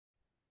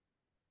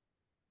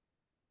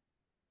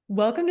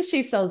Welcome to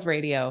She Sells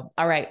Radio.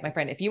 All right, my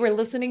friend, if you were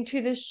listening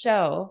to this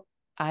show,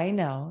 I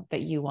know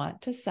that you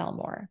want to sell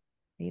more.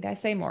 Need I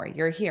say more?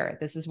 You're here.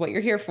 This is what you're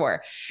here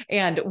for.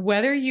 And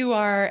whether you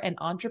are an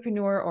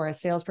entrepreneur or a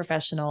sales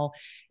professional,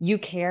 you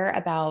care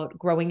about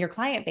growing your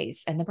client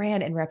base and the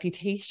brand and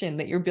reputation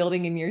that you're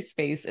building in your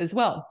space as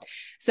well.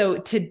 So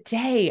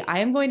today I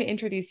am going to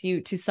introduce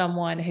you to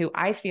someone who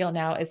I feel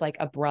now is like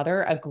a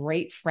brother, a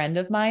great friend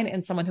of mine,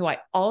 and someone who I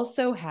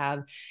also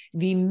have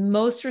the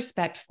most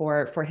respect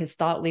for his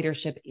thought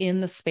leadership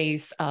in the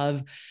space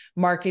of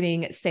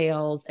marketing,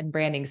 sales, and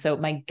branding. So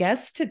my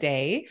guest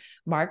today,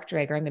 Mark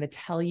Drager, I'm going to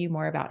tell you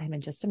more about him in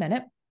just a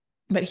minute.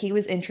 But he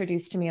was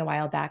introduced to me a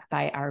while back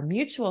by our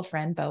mutual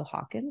friend, Bo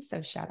Hawkins.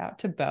 So shout out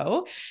to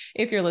Bo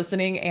if you're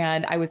listening.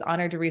 And I was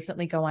honored to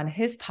recently go on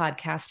his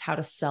podcast, How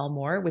to Sell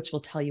More, which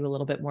we'll tell you a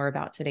little bit more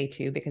about today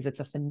too, because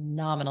it's a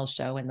phenomenal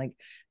show and like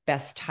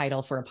best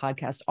title for a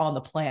podcast on the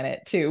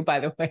planet too, by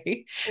the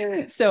way.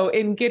 So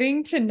in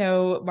getting to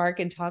know Mark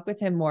and talk with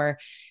him more,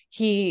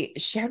 he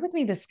shared with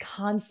me this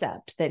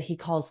concept that he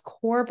calls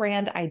core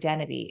brand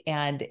identity.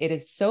 And it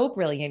is so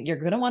brilliant. You're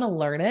going to want to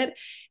learn it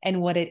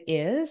and what it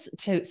is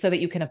so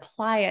that you can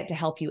apply it to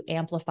help you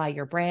amplify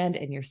your brand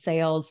and your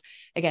sales.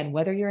 Again,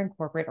 whether you're in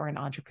corporate or an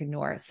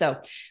entrepreneur. So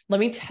let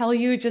me tell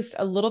you just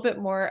a little bit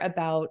more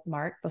about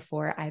Mark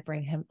before I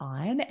bring him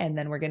on, and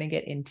then we're going to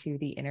get into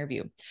the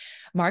interview.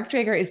 Mark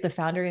Drager is the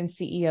founder and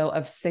CEO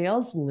of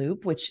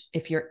SalesLoop, which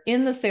if you're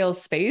in the sales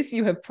space,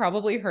 you have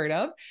probably heard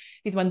of.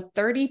 He's won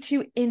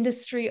 32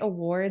 industry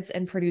awards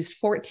and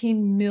produced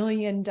 $14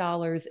 million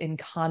in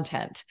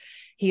content.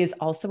 He is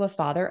also a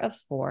father of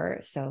 4,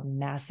 so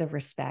massive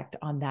respect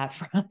on that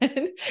front.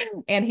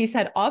 And he's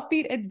had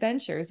offbeat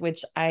adventures,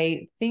 which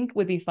I think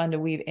would be fun to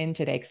weave in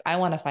today because I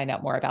want to find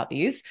out more about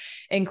these,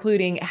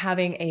 including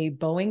having a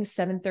Boeing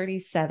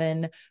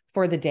 737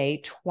 for the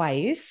day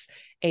twice,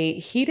 a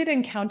heated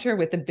encounter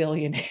with a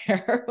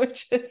billionaire,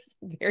 which is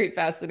very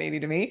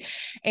fascinating to me,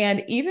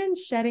 and even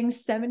shedding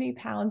 70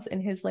 pounds in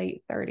his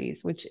late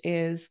 30s, which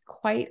is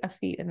quite a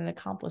feat and an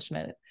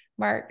accomplishment.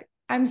 Mark,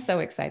 I'm so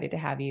excited to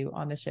have you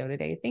on the show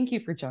today. Thank you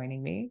for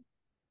joining me.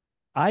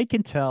 I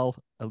can tell,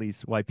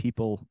 Elise, why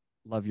people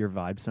love your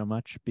vibe so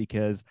much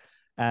because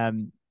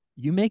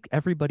you make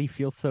everybody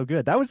feel so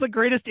good. That was the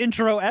greatest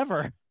intro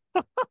ever.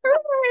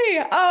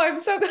 Oh, I'm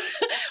so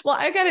well.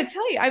 I got to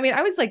tell you, I mean,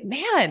 I was like,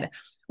 man,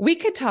 we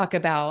could talk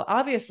about,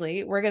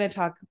 obviously, we're going to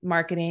talk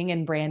marketing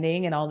and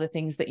branding and all the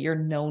things that you're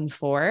known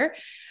for,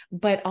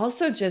 but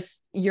also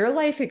just your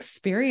life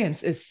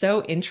experience is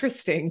so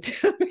interesting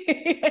to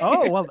me.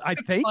 Oh, well, I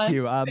thank Fun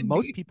you. to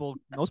Most me.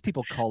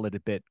 people, call it a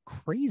bit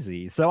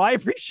crazy. So I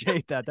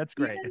appreciate that. That's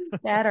great. Even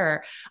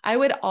better. I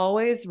would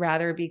always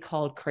rather be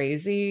called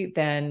crazy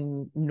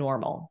than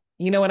normal.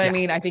 You know what I Yeah.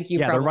 mean? I think you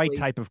Yeah, the right probably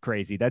type of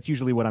crazy. That's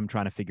usually what I'm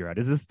trying to figure out.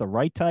 Is this the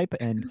right type?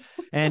 And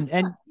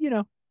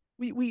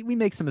we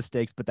make some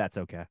mistakes, but that's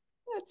okay.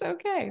 That's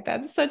okay.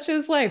 That's such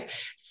as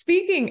life.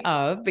 Speaking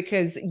of,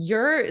 because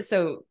you're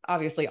so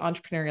obviously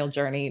entrepreneurial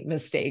journey,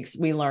 mistakes,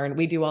 we learn,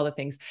 we do all the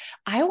things.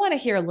 I want to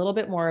hear a little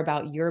bit more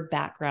about your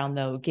background,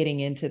 though, getting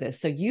into this.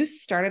 So you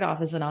started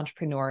off as an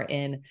entrepreneur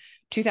in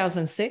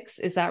 2006,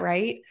 is that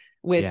right?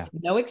 With Yeah.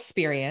 no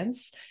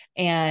experience.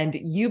 And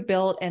you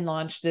built and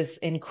launched this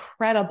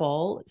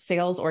incredible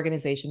sales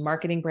organization,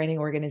 marketing, branding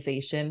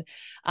organization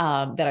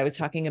that I was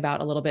talking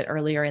about a little bit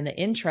earlier in the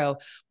intro.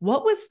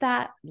 What was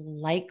that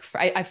like?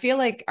 I feel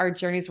like our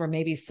journeys were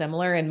maybe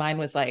similar. And mine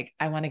was like,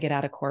 I want to get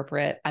out of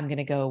corporate. I'm going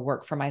to go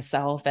work for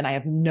myself. And I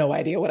have no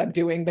idea what I'm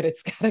doing, but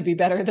it's got to be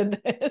better than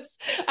this.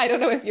 I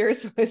don't know if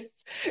yours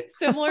was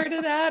similar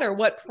to that or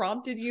what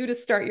prompted you to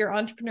start your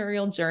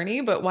entrepreneurial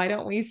journey, but why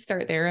don't we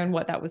start there and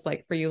what that was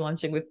like for you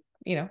launching with,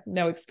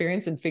 no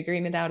experience and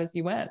figuring it out as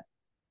you went.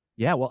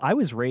 Yeah, well, I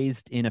was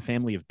raised in a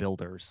family of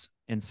builders.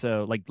 And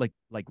so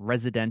like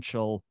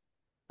residential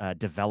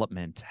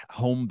development,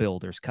 home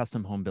builders,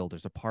 custom home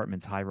builders,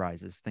 apartments, high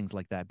rises, things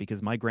like that.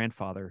 Because my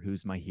grandfather,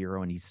 who's my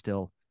hero, and he's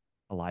still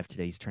alive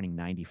today, he's turning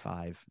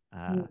 95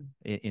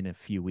 in a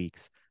few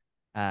weeks.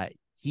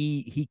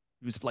 He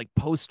was like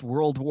post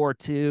World War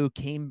II,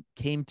 came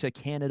to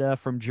Canada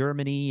from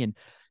Germany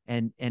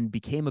and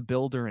became a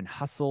builder and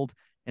hustled.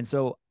 And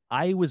so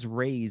I was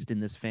raised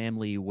in this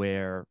family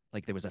where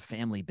like there was a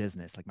family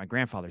business, like my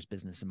grandfather's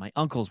business, and my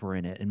uncles were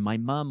in it. And my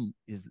mom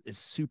is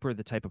super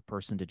the type of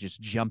person to just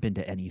jump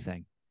into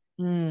anything.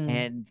 Mm.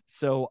 And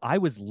so I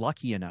was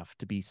lucky enough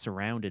to be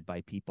surrounded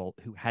by people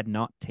who had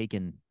not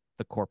taken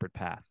the corporate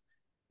path.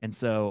 And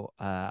so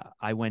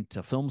I went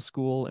to film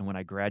school. And when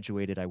I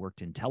graduated, I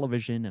worked in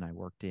television and I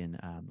worked in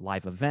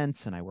live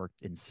events and I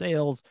worked in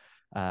sales,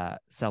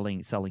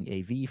 selling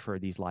AV for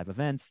these live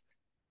events.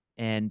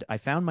 And I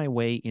found my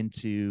way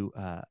into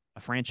a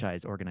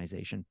franchise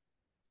organization.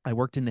 I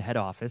worked in the head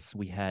office.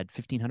 We had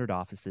 1,500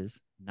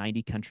 offices,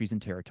 90 countries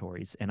and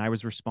territories, and I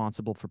was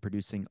responsible for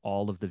producing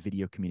all of the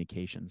video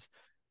communications.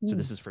 So Mm.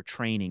 this is for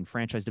training,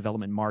 franchise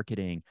development,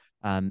 marketing,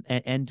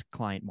 and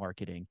client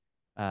marketing,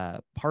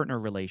 partner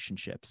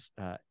relationships.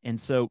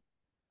 And so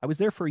I was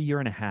there for a year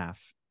and a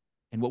half.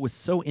 And what was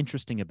so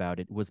interesting about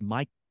it was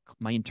my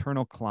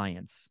internal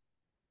clients,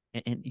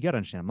 and you got to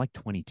understand, I'm like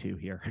 22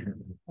 here.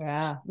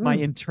 Yeah. My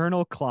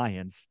internal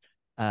clients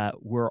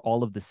were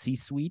all of the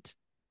C-suite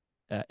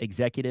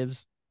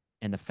executives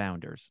and the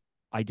founders.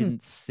 I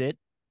didn't sit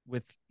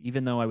with,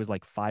 even though I was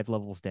like 5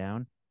 levels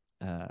down,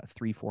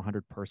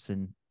 400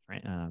 person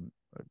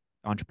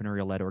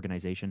entrepreneurial led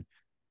organization.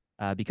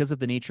 Because of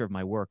the nature of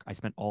my work, I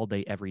spent all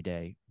day, every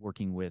day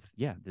working with,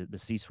 the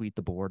C-suite,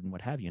 the board, and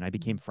what have you. And I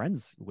became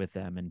friends with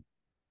them.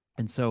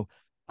 And so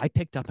I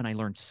picked up and I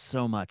learned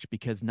so much,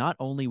 because not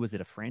only was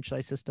it a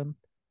franchise system,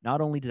 not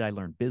only did I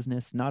learn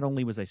business, not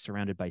only was I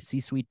surrounded by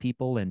C-suite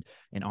people and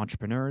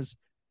entrepreneurs,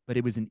 but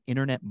it was an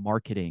internet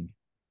marketing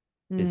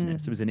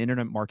business. It was an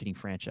internet marketing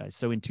franchise.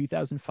 So in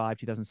 2005,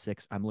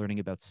 2006, I'm learning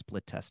about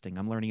split testing.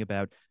 I'm learning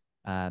about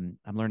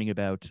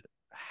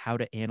how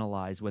to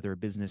analyze whether a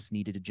business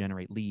needed to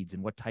generate leads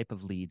and what type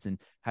of leads, and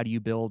how do you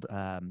build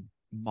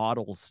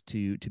models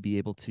to be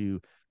able to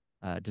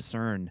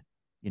discern,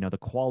 the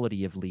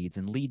quality of leads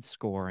and lead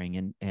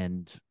scoring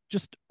and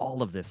just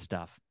all of this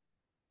stuff.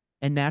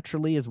 And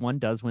naturally, as one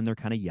does when they're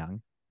kind of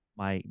young,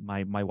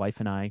 my wife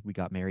and I, we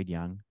got married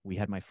young. We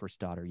had my first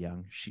daughter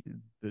young.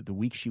 The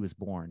week she was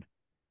born,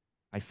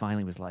 I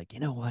finally was like, you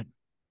know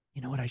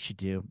what I should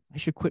do? I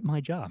should quit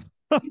my job.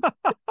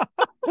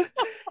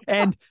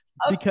 And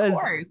Of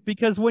course.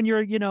 because when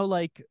you're,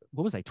 like,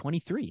 what was I,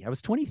 23? I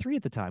was 23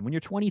 at the time. When you're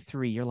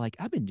 23, you're like,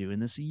 I've been doing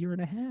this a year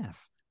and a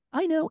half.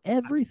 I know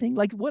everything.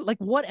 Like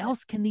what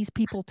else can these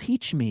people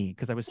teach me?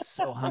 Because I was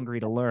so hungry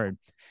to learn.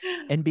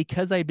 And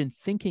because I'd been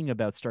thinking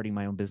about starting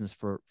my own business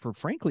for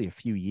frankly a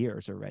few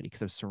years already,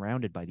 because I was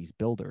surrounded by these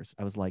builders,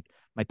 I was like,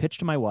 my pitch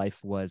to my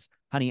wife was,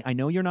 honey, I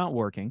know you're not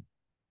working.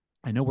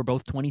 I know we're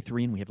both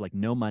 23 and we have like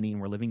no money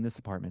and we're living in this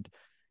apartment.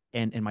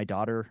 And my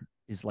daughter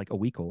is like a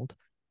week old.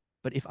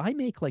 But if I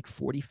make like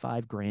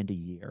 45 grand a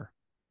year,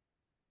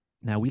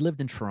 now we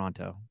lived in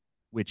Toronto,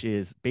 which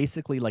is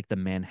basically like the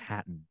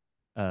Manhattan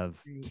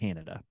of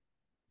Canada.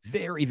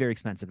 Very, very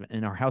expensive.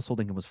 And our household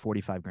income was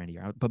 45 grand a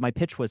year. But my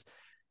pitch was,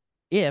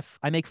 if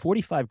I make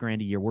 45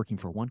 grand a year working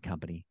for one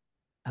company,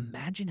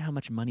 imagine how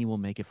much money we'll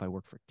make if I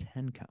work for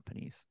 10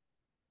 companies.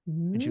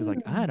 And she was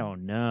like, I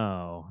don't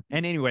know.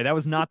 And anyway, that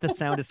was not the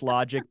soundest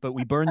logic, but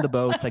we burned the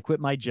boats. I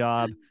quit my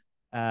job.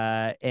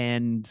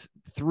 And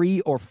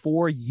 3 or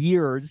 4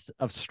 years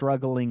of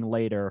struggling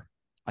later,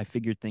 I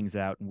figured things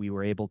out, and we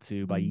were able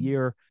to, by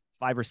year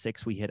 5 or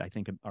 6, we hit, I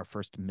think, our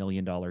first $1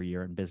 million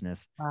year in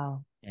business.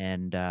 Wow.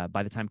 And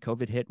by the time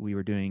COVID hit, we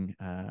were doing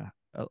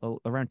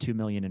around 2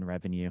 million in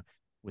revenue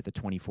with a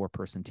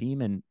 24-person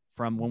team. And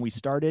from when we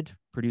started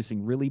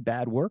producing really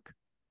bad work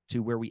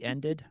to where we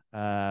ended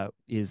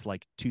is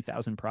like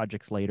 2,000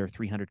 projects later,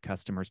 300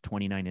 customers,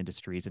 29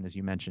 industries, and as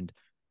you mentioned,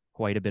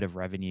 quite a bit of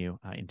revenue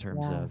in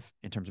terms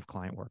of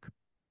client work.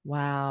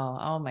 Wow.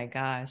 Oh my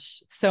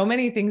gosh. So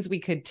many things we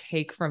could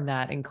take from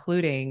that,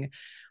 including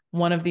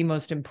one of the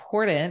most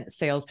important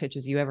sales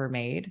pitches you ever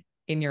made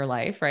in your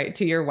life, right?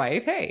 To your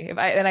wife. Hey,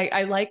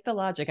 I like the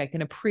logic. I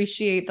can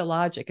appreciate the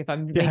logic. If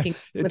I'm making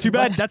too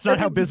bad that's not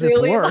how business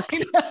really works.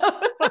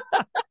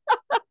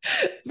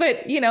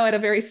 But at a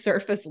very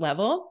surface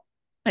level,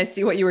 I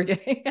see what you were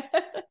getting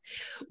at.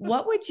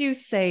 What would you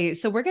say?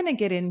 So we're going to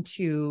get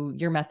into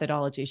your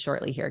methodology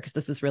shortly here, because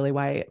this is really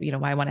why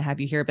I want to have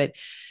you here. But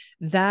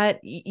that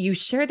you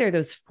shared there,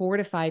 those 4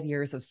 to 5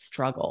 years of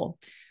struggle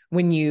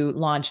when you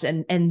launched,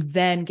 and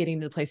then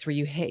getting to the place where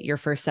you hit your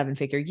first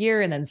 7-figure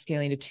year and then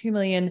scaling to 2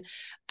 million.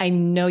 I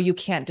know you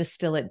can't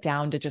distill it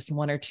down to just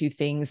 1 or 2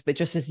 things, but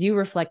just as you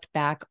reflect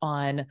back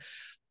on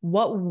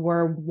what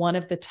were one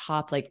of the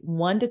top, like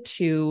 1 to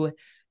 2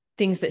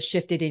 things that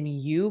shifted in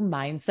you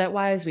mindset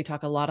wise. We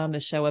talk a lot on the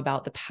show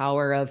about the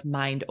power of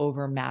mind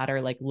over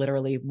matter, like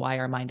literally why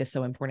our mind is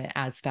so important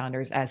as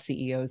founders, as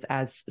CEOs,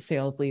 as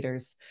sales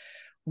leaders.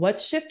 What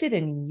shifted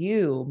in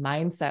you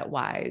mindset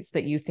wise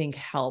that you think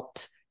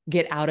helped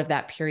get out of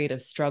that period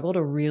of struggle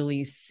to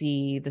really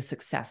see the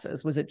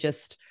successes? Was it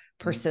just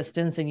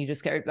persistence and you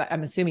just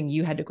I'm assuming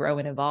you had to grow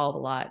and evolve a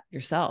lot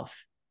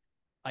yourself.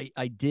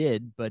 I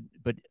did, but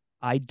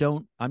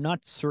I'm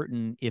not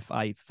certain if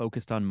I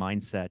focused on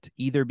mindset,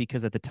 either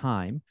because at the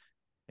time,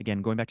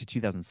 again, going back to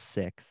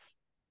 2006,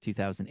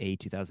 2008,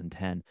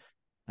 2010,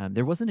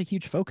 there wasn't a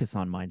huge focus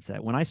on mindset.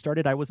 When I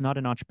started, I was not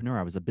an entrepreneur.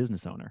 I was a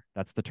business owner.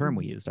 That's the term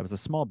we used. I was a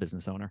small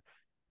business owner.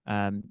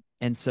 And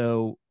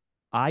so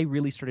I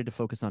really started to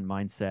focus on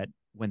mindset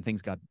when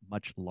things got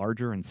much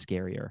larger and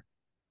scarier.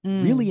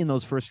 Really, in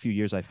those first few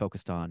years, I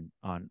focused on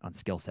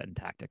skill set and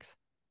tactics.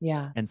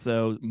 Yeah. And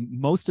so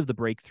most of the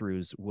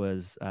breakthroughs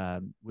was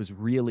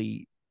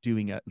really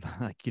doing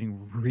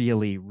getting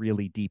really,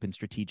 really deep and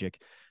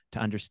strategic to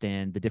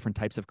understand the different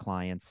types of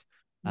clients,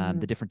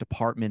 the different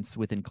departments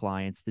within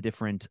clients, the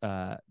different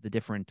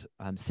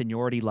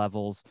seniority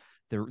levels,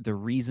 the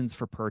reasons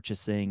for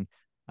purchasing,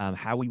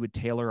 how we would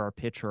tailor our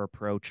pitch or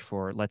approach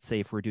for, let's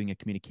say, if we're doing a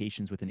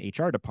communications with an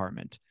HR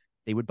department,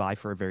 they would buy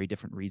for very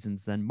different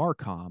reasons than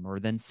Marcom or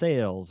than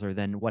sales or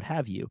than what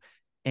have you.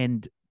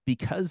 And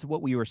because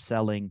what we were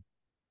selling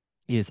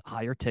is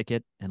higher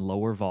ticket and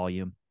lower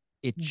volume,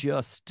 it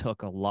just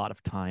took a lot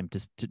of time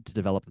to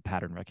develop the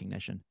pattern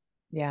recognition.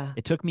 Yeah.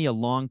 It took me a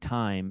long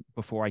time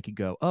before I could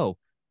go, oh,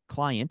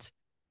 client,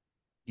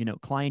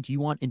 client, you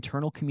want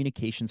internal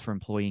communications for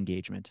employee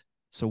engagement.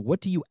 So what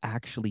do you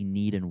actually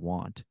need and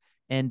want?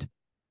 And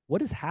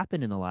what has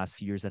happened in the last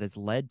few years that has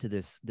led to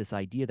this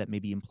idea that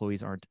maybe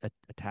employees aren't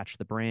attached to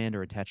the brand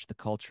or attached to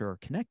the culture or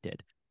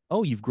connected?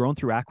 Oh, you've grown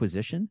through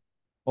acquisition.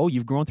 Oh,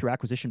 you've grown through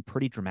acquisition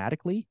pretty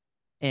dramatically.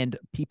 And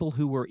people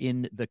who were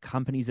in the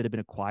companies that have been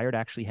acquired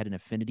actually had an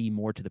affinity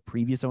more to the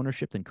previous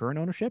ownership than current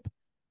ownership.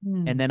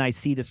 And then I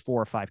see this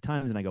 4 or 5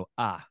 times and I go,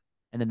 ah.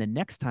 And then the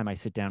next time I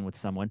sit down with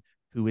someone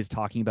who is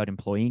talking about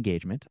employee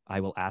engagement,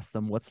 I will ask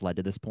them what's led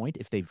to this point.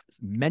 If they've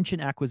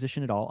mentioned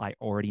acquisition at all, I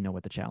already know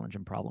what the challenge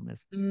and problem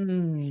is.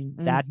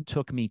 That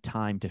took me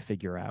time to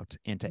figure out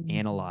and to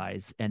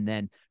analyze, and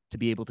then to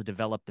be able to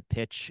develop the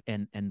pitch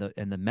and the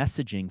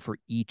messaging for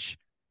each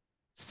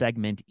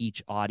segment,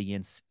 each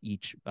audience,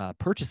 each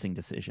purchasing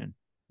decision.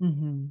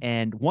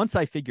 And once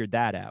I figured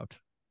that out,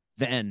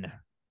 then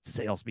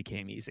sales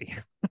became easy.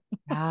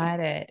 Got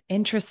it.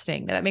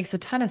 Interesting. That makes a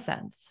ton of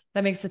sense.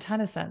 That makes a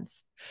ton of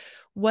sense.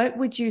 What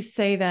would you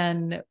say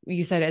then?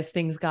 You said as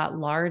things got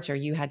larger,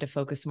 you had to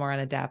focus more on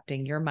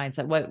adapting your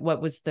mindset.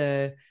 What was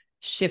the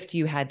shift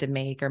you had to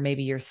make, or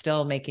maybe you're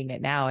still making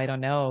it now? I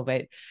don't know,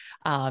 but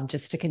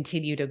just to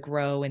continue to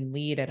grow and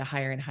lead at a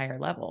higher and higher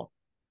level.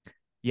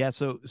 Yeah.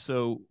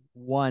 So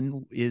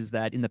one is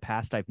that in the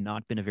past, I've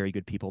not been a very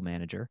good people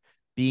manager.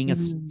 Being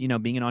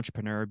being an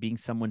entrepreneur, being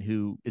someone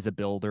who is a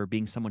builder,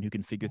 being someone who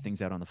can figure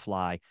things out on the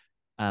fly.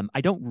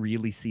 I don't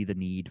really see the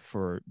need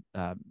for,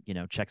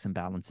 checks and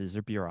balances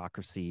or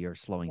bureaucracy or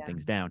slowing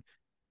things down.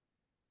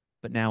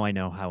 But now I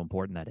know how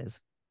important that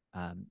is.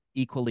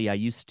 Equally, I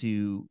used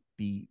to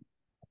be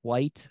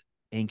quite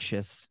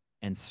anxious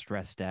and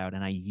stressed out,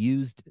 and I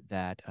used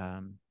that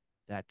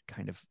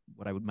kind of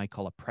what I might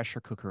call a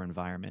pressure cooker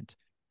environment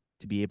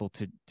to be able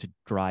to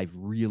drive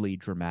really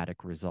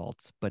dramatic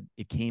results. But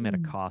it came at a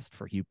cost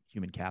for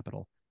human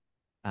capital.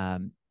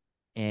 Not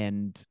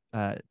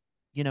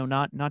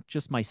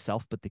just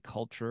myself, but the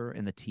culture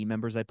and the team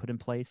members I put in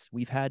place.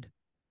 We've had,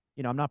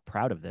 I'm not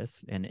proud of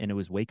this, and it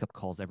was wake up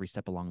calls every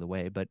step along the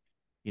way. But,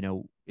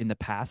 in the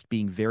past,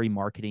 being very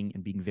marketing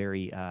and being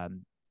very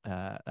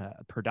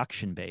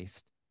production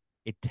based,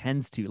 it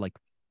tends to, like,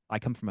 I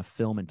come from a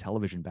film and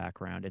television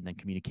background, and then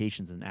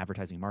communications and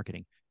advertising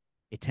marketing.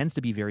 It tends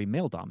to be very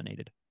male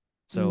dominated.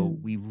 So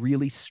we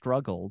really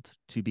struggled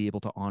to be able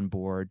to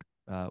onboard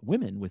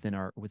women within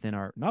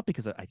our, not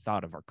because I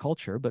thought of our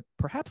culture, but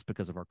perhaps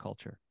because of our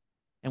culture.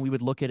 And we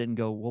would look at it and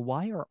go, well,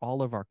 why are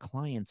all of our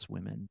clients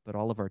women, but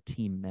all of our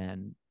team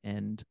men?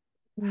 And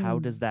how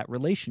does that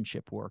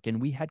relationship work?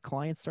 And we had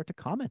clients start to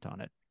comment on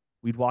it.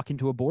 We'd walk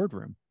into a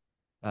boardroom.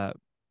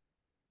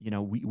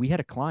 We had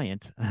a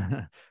client,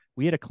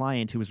 we had a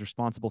client who was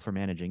responsible for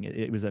managing,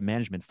 it was a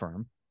management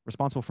firm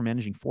responsible for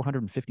managing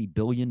 $450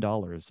 billion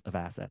of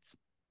assets.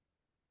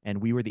 And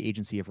we were the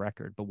agency of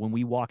record. But when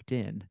we walked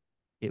in,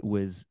 it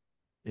was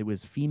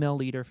female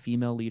leader,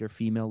 female leader,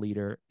 female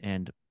leader,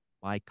 and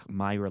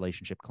my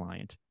relationship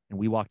client. And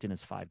we walked in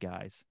as 5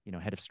 guys,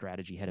 head of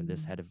strategy, head of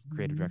this, head of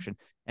creative direction.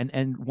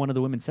 And one of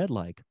the women said,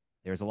 like,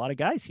 there's a lot of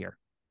guys here.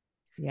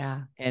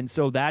 Yeah. And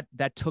so that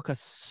took us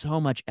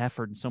so much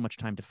effort and so much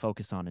time to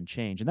focus on and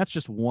change. And that's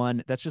just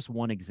one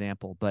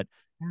example. But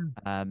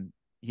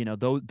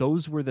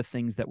those were the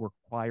things that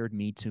required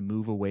me to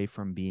move away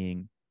from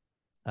being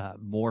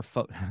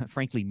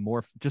frankly,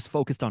 more just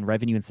focused on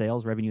revenue and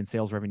sales,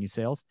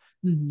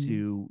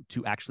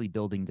 to actually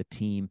building the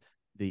team,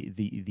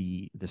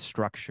 the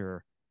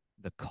structure,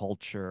 the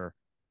culture,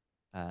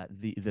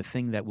 the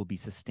thing that will be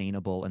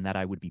sustainable and that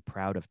I would be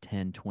proud of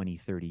 10, 20,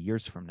 30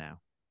 years from now.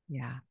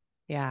 Yeah.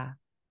 Yeah.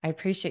 I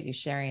appreciate you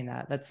sharing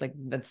that. That's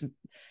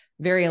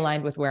very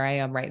aligned with where I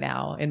am right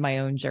now in my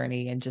own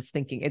journey, and just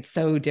thinking it's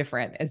so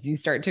different as you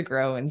start to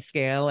grow and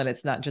scale, and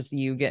it's not just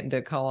you getting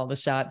to call all the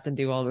shots and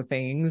do all the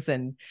things.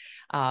 And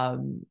I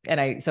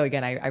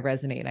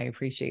resonate and I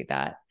appreciate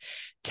that.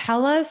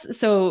 Tell us,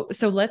 so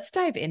let's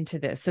dive into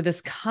this. So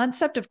this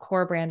concept of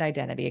core brand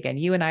identity, again,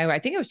 you and I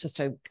think it was just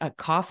a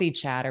coffee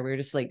chat, or we were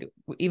just like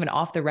even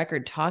off the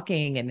record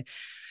talking, and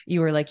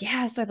you were like,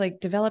 yes, I've like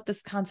developed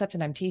this concept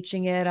and I'm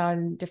teaching it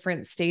on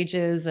different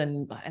stages.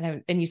 And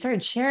you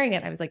started sharing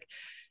it. I was like,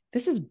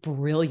 this is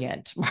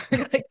brilliant, Mark.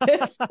 Like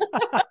this.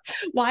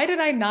 Why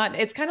did I not?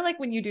 It's kind of like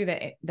when you do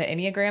the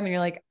Enneagram and you're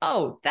like,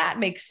 oh, that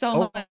makes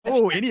so much sense.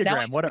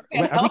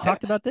 Enneagram. Have we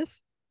talked about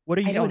this? What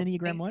are you, an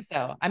Enneagram what?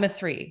 So I'm a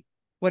 3.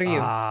 What are you?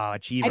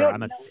 Achiever.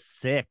 I'm a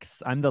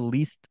 6. I'm the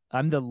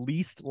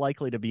least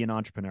likely to be an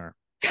entrepreneur.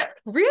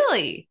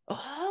 Really?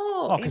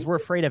 Oh, because we're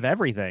afraid of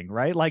everything,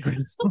 right? Like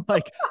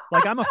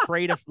I'm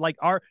afraid of the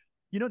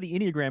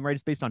Enneagram, right?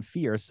 It's based on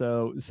fear.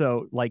 So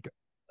like,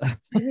 I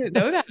didn't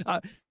know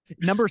that.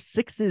 Number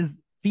 6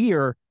 is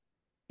fear.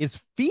 It's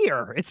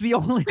the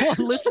only one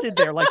listed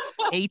there. Like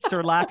Eights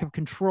are lack of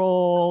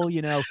control.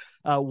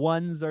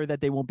 Ones are that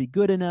they won't be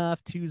good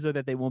enough. Twos are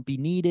that they won't be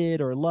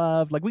needed or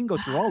loved. Like we can go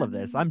through all of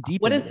this. I'm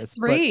deep What into is this,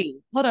 but three?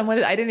 Hold on.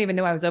 I didn't even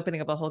know I was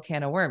opening up a whole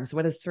can of worms.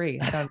 What is three?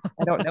 I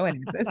don't know any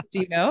of this. Do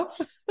you know?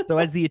 so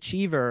as the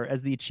achiever,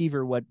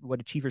 what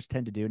achievers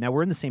tend to do. Now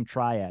we're in the same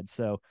triad,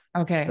 so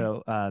Okay.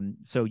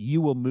 so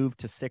you will move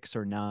to 6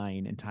 or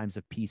 9 in times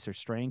of peace or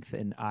strength,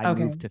 and I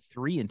Okay. move to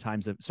 3 in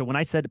times of. So when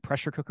I said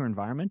pressure cooker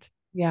environment,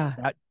 Yeah.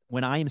 that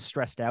when I am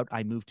stressed out,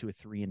 I move to a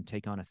 3 and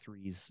take on a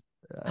three's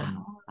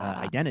Ah,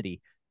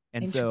 identity.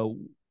 And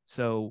interesting.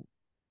 so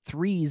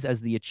threes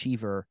as the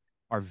achiever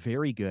are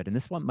very good. And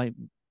this one might,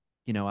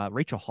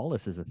 Rachel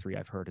Hollis is a 3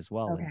 I've heard as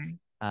well. And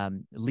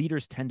Okay.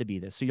 leaders tend to be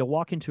this. So you'll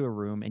walk into a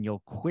room and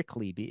you'll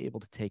quickly be able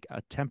to take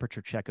a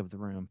temperature check of the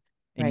room,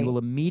 and you Right. will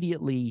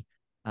immediately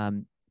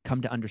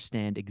come to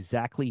understand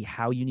exactly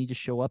how you need to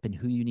show up and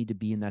who you need to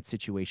be in that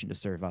situation to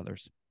serve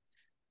others.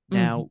 Mhm.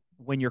 Now,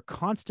 when you're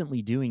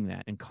constantly doing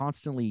that and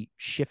constantly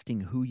shifting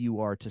who you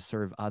are to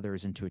serve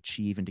others and to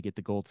achieve and to get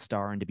the gold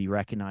star and to be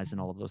recognized and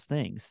all of those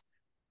things,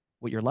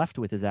 what you're left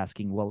with is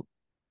asking, well,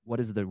 what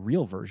is the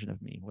real version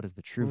of me? What is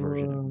the true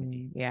version of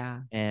me? Ooh,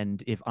 yeah.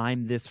 And if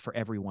I'm this for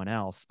everyone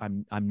else,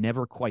 I'm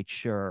never quite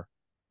sure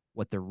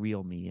what the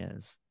real me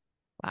is.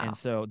 And Wow.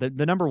 so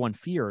the number one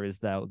fear is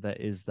that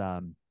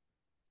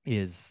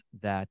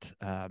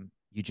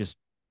you just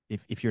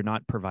if you're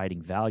not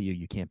providing value,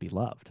 you can't be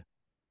loved.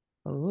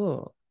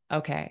 Ooh.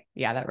 Okay.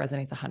 Yeah, that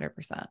resonates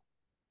 100%.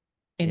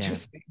 Yeah.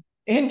 Interesting.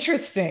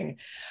 Interesting.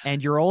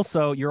 And you're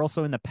also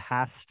in the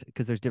past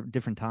because there's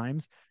different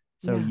times.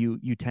 So Yeah.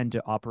 you tend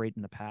to operate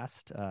in the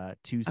past.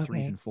 Twos,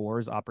 threes, Okay. and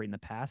fours operate in the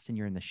past, and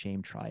you're in the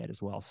shame triad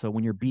as well. So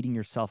when you're beating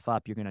yourself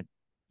up, you're gonna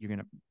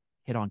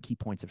hit on key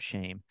points of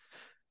shame.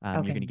 You're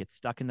Okay. gonna get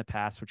stuck in the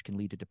past, which can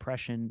lead to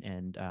depression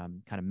and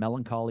kind of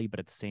melancholy. But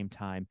at the same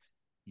time,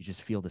 you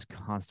just feel this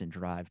constant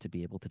drive to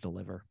be able to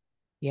deliver.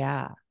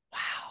 Yeah.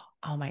 Wow.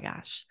 Oh my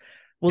gosh.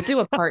 We'll do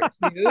a part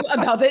two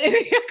about the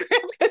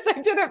Enneagram because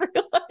I didn't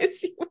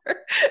realize you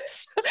were.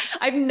 So,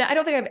 I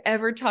don't think I've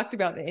ever talked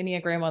about the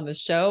Enneagram on the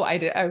show.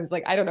 I was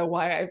like, I don't know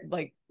why I'm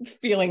like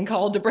feeling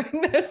called to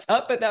bring this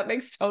up, but that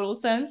makes total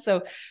sense.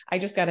 So I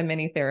just got a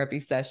mini therapy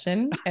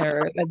session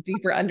or a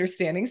deeper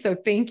understanding. So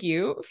thank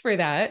you for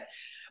that.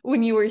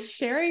 When you were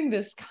sharing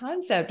this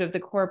concept of the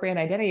core brand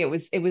identity,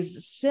 it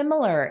was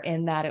similar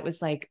in that it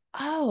was like,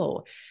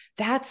 oh,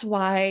 that's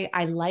why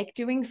I like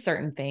doing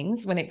certain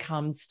things when it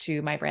comes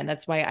to my brand.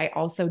 That's why I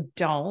also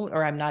don't,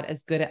 or I'm not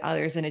as good at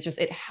others. And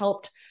it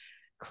helped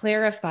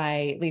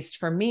clarify, at least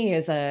for me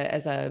as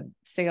a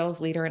sales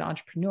leader and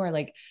entrepreneur,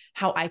 like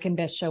how I can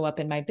best show up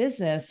in my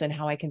business and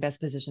how I can best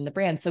position the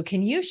brand. So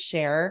can you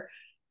share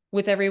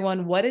with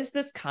everyone, what is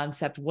this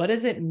concept? What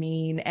does it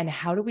mean? And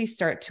how do we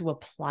start to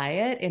apply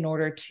it in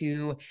order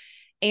to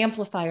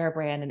amplify our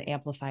brand and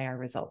amplify our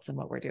results in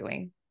what we're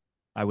doing?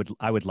 I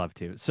would love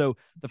to. So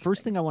the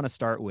first thing I want to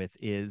start with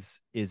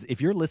is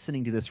if you're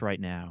listening to this right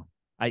now,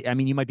 I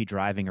mean you might be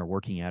driving or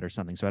working out or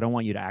something, so I don't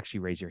want you to actually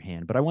raise your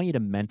hand, but I want you to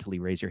mentally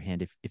raise your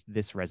hand if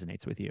this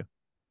resonates with you.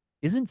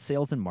 Isn't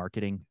sales and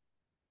marketing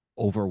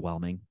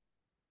overwhelming?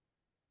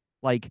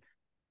 Like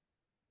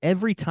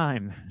every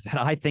time that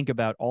I think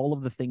about all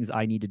of the things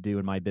I need to do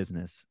in my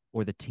business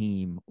or the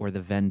team or the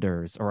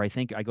vendors, or I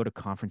think I go to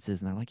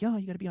conferences and they're like, yo,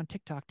 you got to be on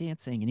TikTok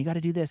dancing and you got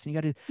to do this and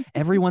you got to,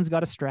 everyone's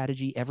got a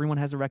strategy. Everyone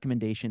has a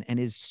recommendation and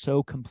is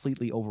so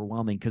completely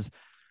overwhelming because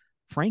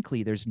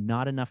frankly, there's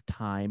not enough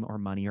time or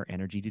money or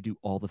energy to do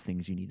all the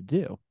things you need to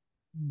do.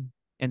 Mm.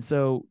 And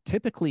so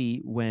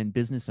typically when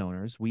business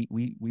owners, we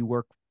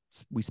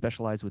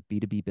specialize with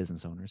B2B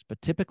business owners, but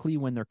typically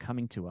when they're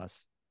coming to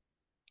us,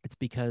 it's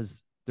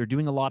because they're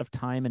doing a lot of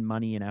time and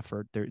money and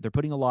effort. They're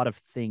putting a lot of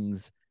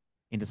things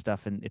into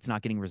stuff and it's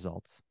not getting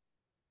results.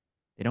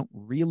 They don't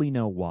really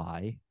know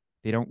why.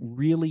 They don't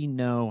really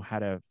know how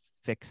to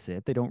fix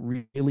it. They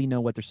don't really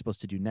know what they're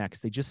supposed to do next.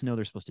 They just know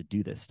they're supposed to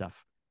do this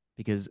stuff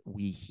because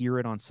we hear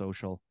it on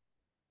social.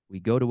 We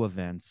go to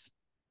events,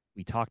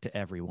 we talk to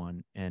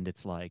everyone, and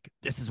it's like,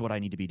 this is what I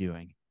need to be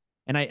doing.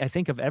 And I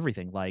think of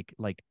everything like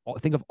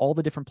think of all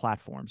the different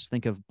platforms.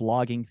 Think of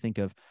blogging, think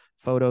of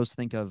photos,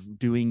 think of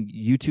doing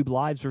YouTube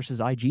lives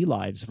versus IG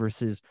lives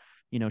versus,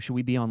 should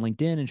we be on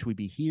LinkedIn and should we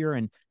be here?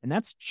 And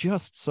that's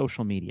just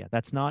social media.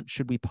 That's not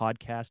should we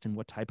podcast and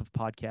what type of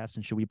podcast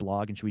and should we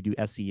blog and should we do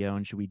SEO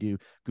and should we do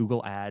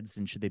Google ads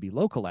and should they be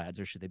local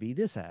ads or should they be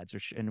this ads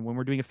and when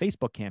we're doing a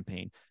Facebook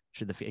campaign,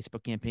 should the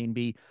Facebook campaign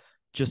be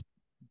just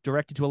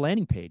directed to a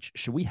landing page?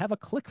 Should we have a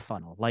click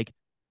funnel? Like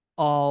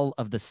all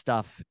of the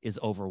stuff is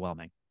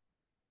overwhelming.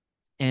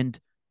 And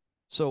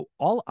so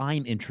all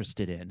I'm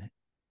interested in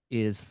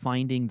is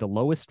finding the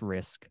lowest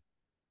risk,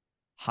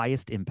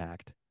 highest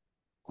impact,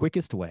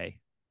 quickest way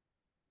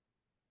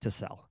to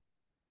sell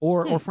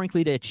or Hmm.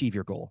 frankly to achieve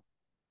your goal,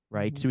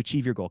 right? Mhm. To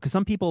achieve your goal. Because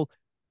some people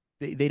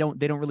they don't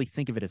really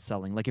think of it as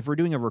selling. Like if we're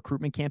doing a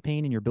recruitment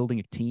campaign and you're building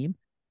a team,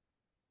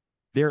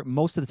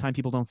 most of the time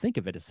people don't think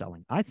of it as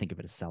selling. I think of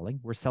it as selling.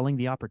 We're selling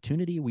the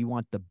opportunity. We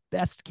want the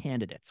best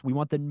candidates. We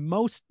want the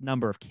most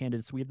number of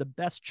candidates. We have the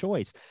best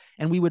choice.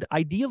 And we would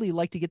ideally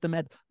like to get them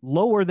at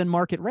lower than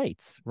market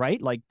rates,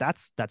 right? Like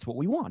that's what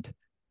we want.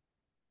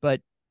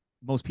 But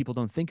most people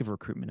don't think of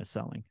recruitment as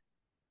selling,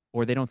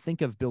 or they don't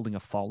think of building a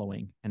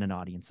following and an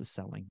audience as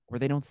selling, or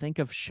they don't think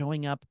of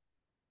showing up,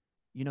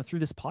 through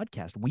this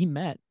podcast. We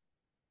met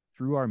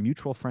through our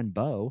mutual friend,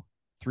 Bo,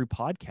 through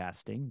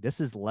podcasting. This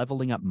is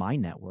leveling up my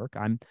network.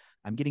 I'm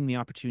getting the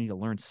opportunity to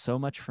learn so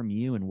much from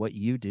you and what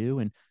you do,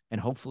 and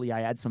hopefully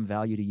I add some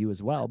value to you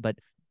as well. But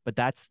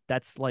that's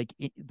like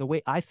the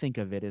way I think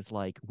of it is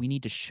like we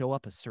need to show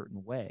up a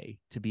certain way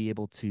to be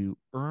able to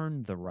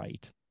earn the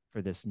right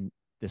for this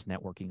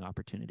networking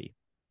opportunity.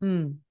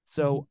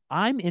 So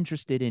I'm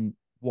interested in,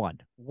 one,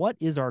 what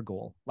is our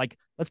goal? Like,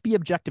 let's be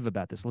objective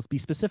about this. Let's be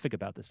specific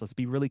about this. Let's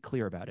be really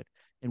clear about it.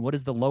 And what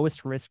is the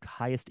lowest risk,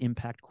 highest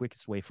impact,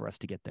 quickest way for us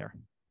to get there?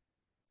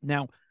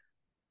 Now,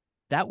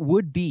 that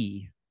would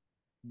be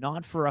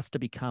not for us to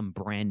become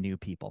brand new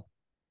people,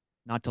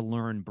 not to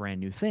learn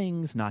brand new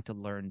things, not to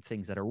learn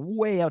things that are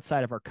way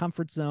outside of our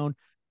comfort zone.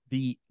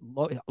 The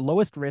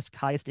lowest risk,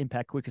 highest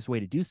impact, quickest way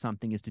to do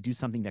something is to do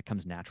something that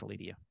comes naturally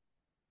to you.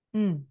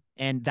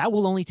 And that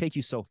will only take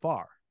you so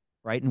far,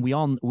 right? And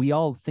we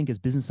all think as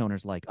business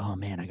owners like, oh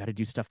man, I got to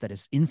do stuff that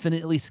is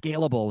infinitely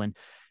scalable. And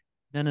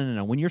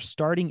no. When you're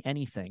starting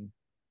anything,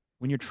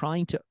 when you're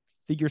trying to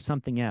figure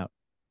something out,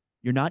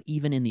 you're not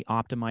even in the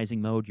optimizing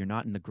mode. You're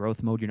not in the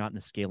growth mode. You're not in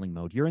the scaling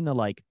mode. You're in the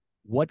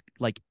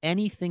like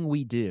anything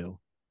we do.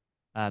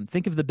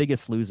 Think of The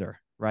Biggest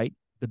Loser, right?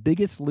 The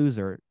Biggest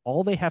Loser,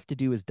 all they have to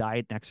do is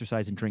diet and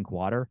exercise and drink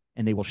water,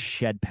 and they will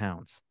shed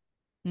pounds.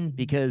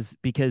 Because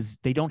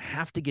they don't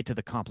have to get to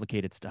the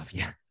complicated stuff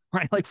yet,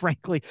 right? Like,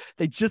 frankly,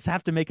 they just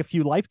have to make a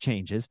few life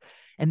changes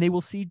and they will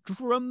see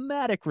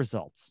dramatic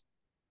results.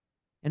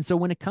 And so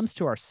when it comes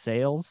to our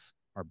sales,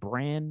 our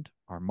brand,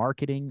 our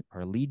marketing,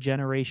 our lead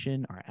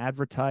generation, our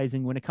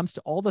advertising, when it comes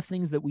to all the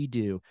things that we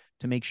do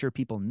to make sure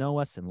people know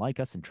us and like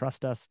us and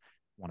trust us,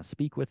 want to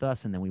speak with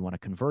us, and then we want to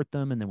convert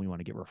them, and then we want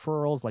to get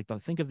referrals, like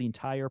think of the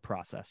entire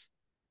process.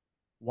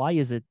 Why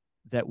is it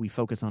that we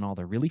focus on all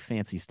the really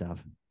fancy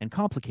stuff and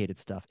complicated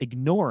stuff,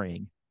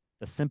 ignoring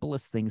the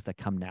simplest things that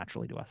come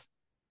naturally to us?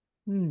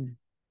 And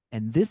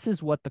this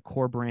is what the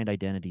core brand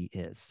identity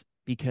is,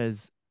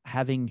 because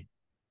having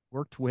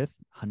worked with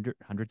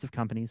hundreds of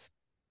companies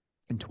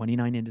in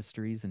 29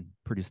 industries and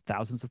produced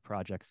thousands of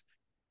projects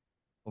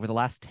over the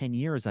last 10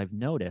 years, I've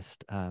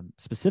noticed,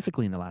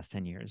 specifically in the last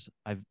 10 years,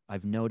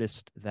 I've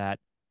noticed that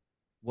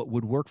what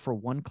would work for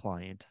one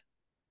client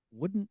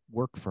wouldn't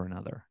work for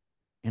another.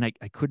 And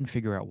I couldn't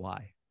figure out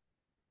why.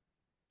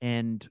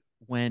 And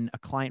when a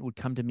client would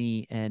come to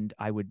me and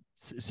I would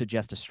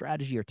suggest a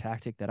strategy or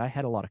tactic that I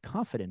had a lot of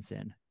confidence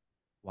in,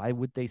 why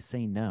would they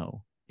say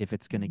no if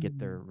it's going to get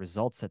their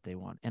results that they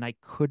want? And I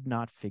could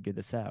not figure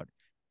this out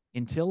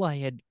until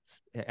I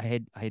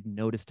had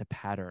noticed a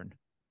pattern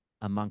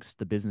amongst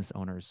the business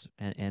owners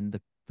and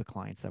the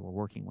clients that we're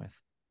working with.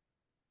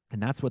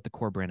 And that's what the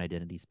core brand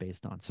identity is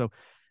based on. So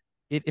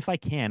if I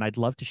can, I'd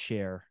love to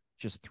share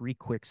just 3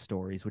 quick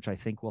stories, which I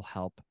think will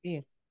help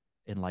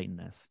enlighten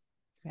this.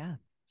 Yeah.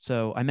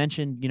 So I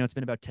mentioned, it's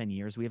been about 10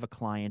 years. We have a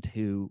client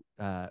who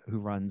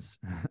runs,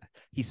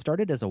 he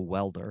started as a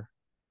welder.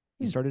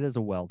 He started as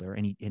a welder,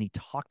 and he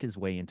talked his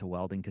way into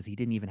welding because he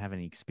didn't even have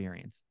any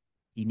experience.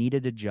 He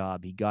needed a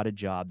job. He got a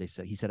job.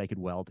 He said I could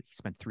weld. He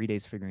spent 3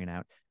 days figuring it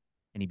out,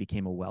 and he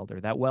became a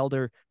welder.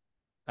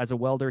 As a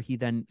welder, he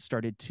then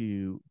started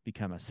to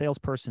become a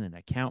salesperson and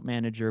account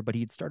manager, but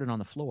he had started on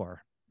the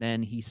floor.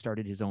 Then he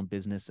started his own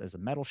business as a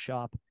metal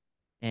shop.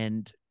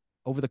 And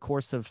over the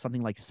course of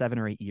something like 7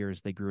 or 8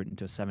 years, they grew it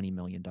into a $70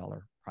 million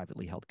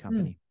privately held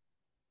company.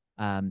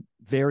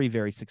 Very,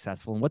 very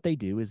successful. And what they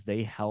do is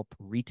they help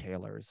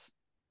retailers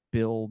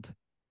build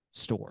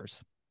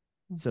stores.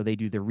 So they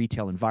do the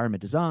retail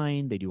environment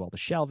design, they do all the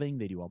shelving,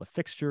 they do all the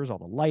fixtures, all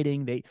the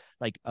lighting. They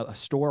like a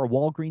store,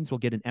 Walgreens will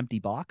get an empty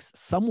box.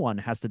 Someone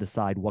has to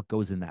decide what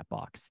goes in that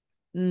box.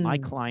 My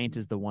client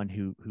is the one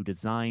who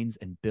designs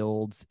and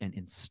builds and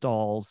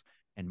installs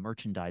and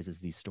merchandises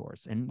these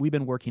stores. And we've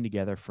been working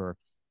together for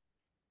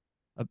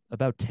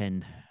about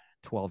 10,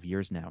 12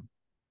 years now.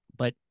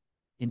 But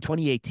in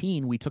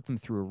 2018, we took them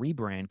through a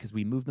rebrand because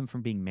we moved them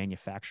from being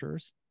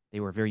manufacturers. They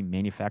were very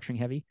manufacturing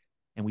heavy.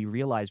 And we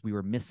realized we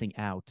were missing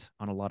out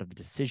on a lot of the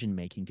decision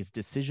making because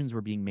decisions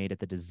were being made at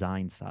the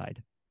design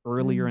side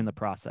earlier in the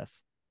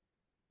process.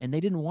 And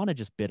they didn't want to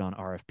just bid on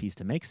RFPs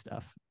to make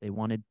stuff. They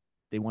wanted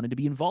to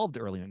be involved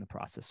earlier in the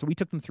process. So we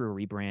took them through a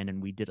rebrand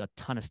and we did a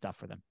ton of stuff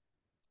for them.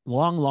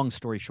 Long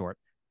story short,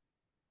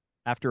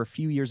 after a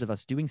few years of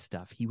us doing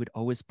stuff, he would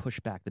always push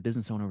back. The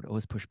business owner would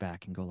always push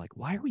back and go like,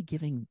 why are we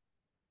giving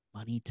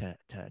money to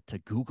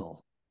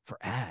Google for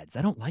ads?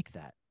 I don't like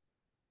that.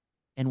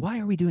 And why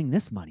are we doing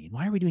this money? And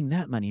why are we doing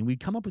that money? And we'd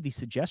come up with these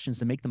suggestions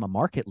to make them a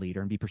market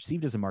leader and be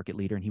perceived as a market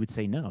leader. And he would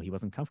say, no, he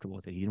wasn't comfortable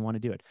with it. He didn't want to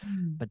do it.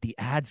 But the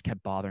ads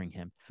kept bothering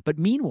him. But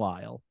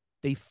meanwhile,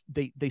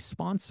 they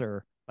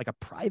sponsor like a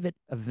private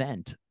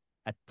event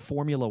at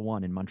Formula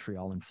One in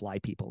Montreal and fly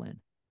people in,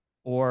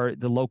 or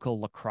the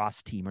local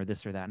lacrosse team or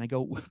this or that. And I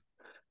go,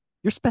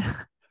 you're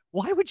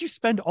why would you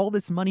spend all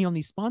this money on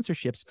these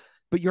sponsorships,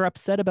 but you're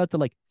upset about the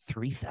like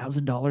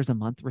 $3,000 a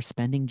month we're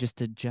spending just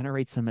to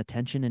generate some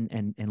attention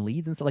and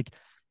leads? And so like,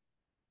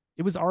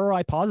 it was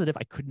ROI positive.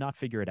 I could not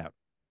figure it out.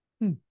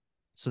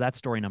 So that's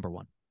story number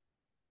one.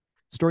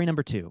 Story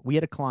number two, we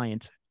had a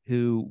client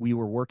who we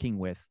were working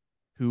with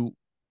who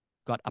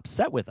got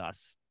upset with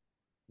us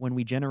when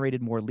we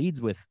generated more leads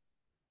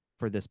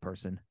for this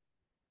person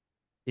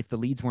if the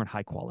leads weren't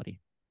high quality.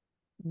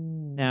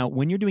 Now,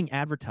 when you're doing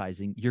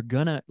advertising, you're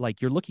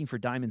looking for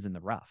diamonds in the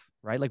rough,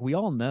 right? Like we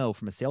all know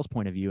from a sales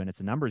point of view, and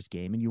it's a numbers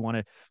game, and you want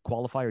to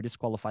qualify or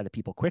disqualify the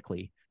people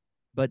quickly.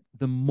 But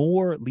the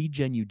more lead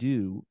gen you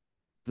do,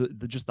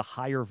 just the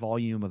higher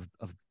volume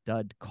of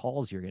dud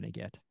calls you're going to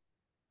get.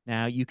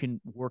 Now, you can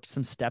work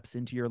some steps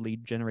into your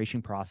lead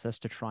generation process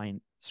to try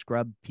and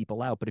scrub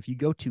people out. But if you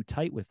go too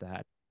tight with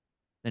that,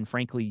 then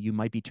frankly, you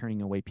might be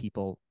turning away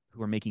people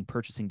who are making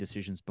purchasing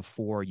decisions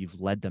before you've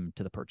led them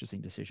to the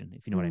purchasing decision,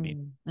 if you know what I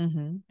mean.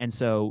 Mm-hmm. And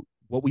so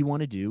what we want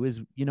to do is,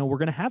 we're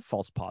going to have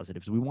false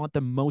positives. We want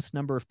the most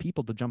number of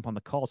people to jump on the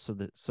call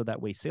so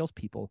that way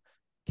salespeople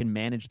can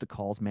manage the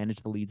calls,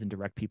 manage the leads, and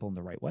direct people in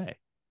the right way.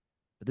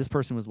 But this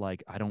person was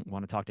like, I don't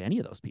want to talk to any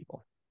of those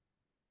people.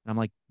 And I'm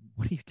like,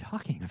 what are you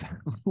talking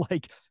about?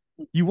 Like,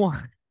 you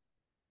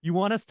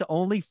want us to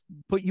only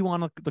put you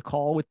on the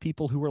call with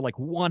people who are like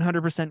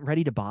 100%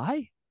 ready to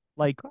buy?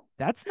 Like,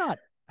 that's not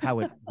how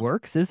it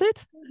works, is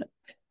it?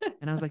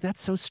 And I was like,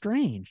 that's so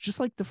strange. Just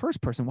like the first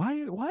person, why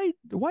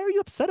are you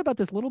upset about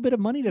this little bit of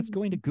money that's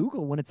going to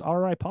Google when it's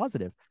ROI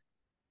positive?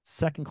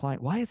 Second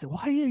client, why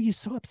are you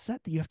so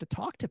upset that you have to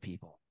talk to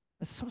people?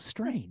 That's so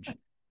strange.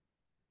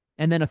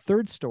 And then a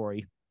third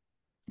story,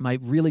 my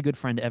really good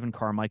friend, Evan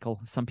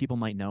Carmichael, some people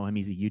might know him.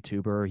 He's a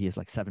YouTuber. He has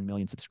like 7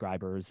 million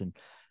subscribers.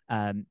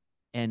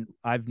 And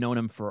I've known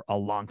him for a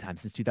long time,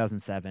 since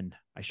 2007.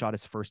 I shot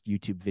his first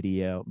YouTube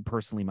video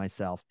personally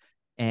myself.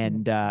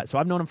 And so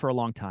I've known him for a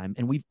long time,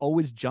 and we've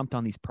always jumped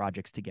on these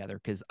projects together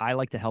because I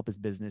like to help his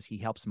business. He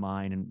helps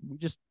mine, and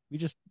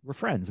we're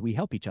friends. We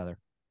help each other.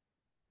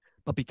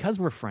 But because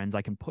we're friends,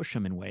 I can push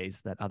him in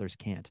ways that others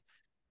can't.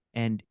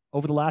 And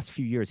over the last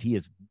few years, he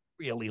has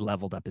really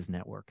leveled up his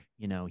network.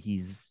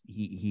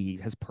 He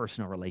has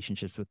personal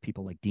relationships with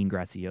people like Dean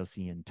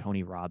Graziosi and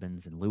Tony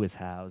Robbins and Lewis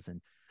Howes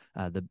and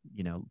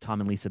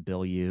Tom and Lisa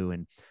Bilyeu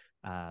and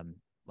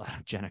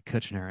Jenna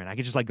Kutcher. And I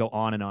could just like go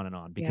on and on and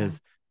on because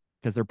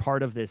they're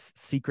part of this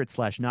secret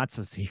 / not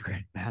so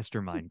secret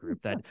mastermind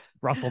group that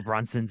Russell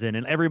Brunson's in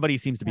and everybody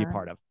seems to be a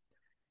part of.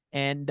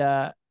 And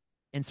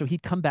so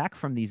he'd come back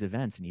from these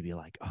events and he'd be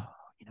like, oh,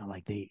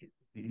 like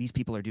these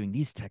people are doing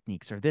these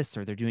techniques or this,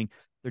 or they're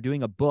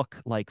doing a book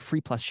like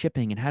free plus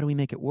shipping and how do we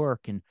make it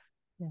work? And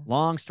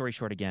long story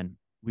short, again,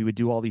 we would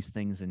do all these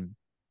things.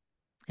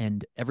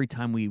 And every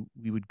time we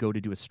would go to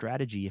do a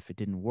strategy, if it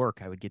didn't work,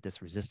 I would get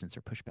this resistance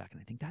or pushback.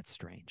 And I think that's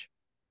strange.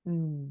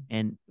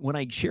 And when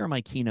I share my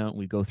keynote and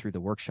we go through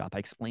the workshop, I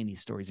explain these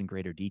stories in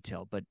greater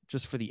detail. But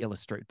just for the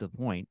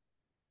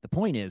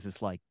point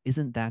is like,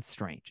 isn't that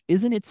strange?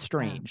 Isn't it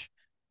strange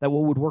that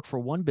what would work for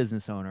one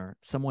business owner,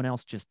 someone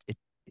else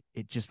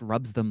it just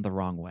rubs them the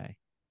wrong way?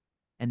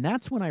 And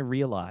that's when I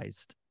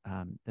realized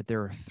that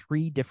there are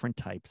 3 different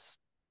types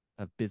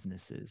of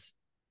businesses,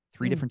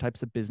 3 different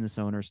types of business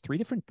owners, 3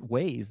 different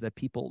ways that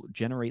people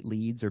generate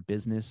leads or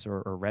business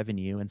or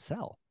revenue and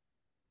sell.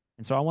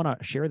 And so I want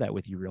to share that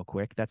with you real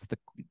quick. That's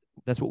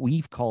what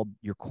we've called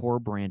your core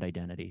brand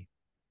identity.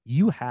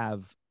 You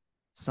have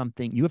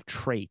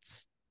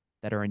traits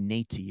that are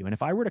innate to you. And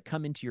if I were to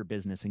come into your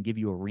business and give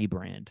you a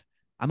rebrand,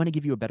 I'm going to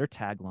give you a better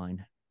tagline.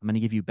 I'm going to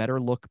give you better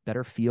look,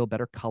 better feel,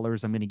 better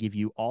colors. I'm going to give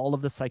you all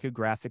of the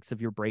psychographics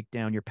of your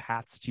breakdown, your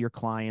paths to your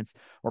clients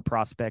or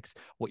prospects,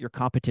 what your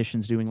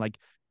competition's doing. Like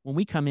when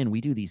we come in,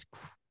 we do these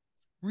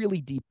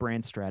really deep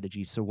brand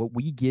strategies. So what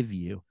we give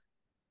you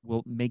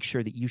will make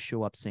sure that you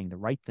show up saying the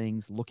right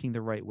things, looking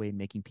the right way,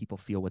 making people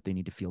feel what they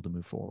need to feel to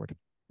move forward.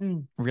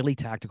 Really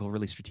tactical,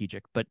 really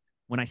strategic. But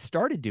when I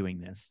started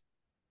doing this,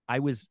 I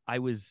was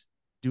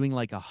doing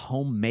like a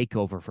home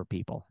makeover for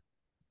people,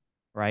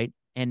 right?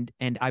 And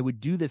I would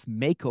do this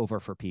makeover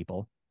for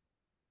people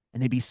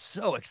and they'd be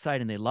so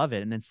excited and they love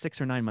it. And then 6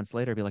 or 9 months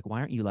later, I'd be like,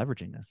 why aren't you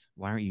leveraging this?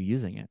 Why aren't you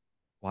using it?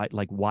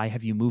 Why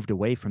have you moved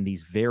away from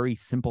these very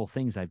simple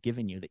things I've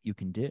given you that you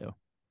can do?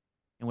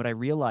 And what I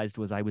realized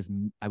was I was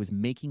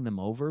making them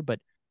over, but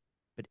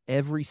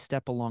every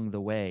step along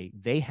the way,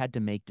 they had to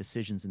make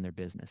decisions in their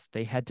business.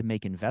 They had to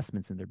make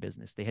investments in their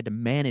business. They had to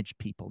manage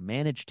people,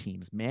 manage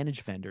teams,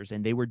 manage vendors,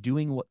 and they were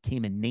doing what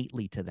came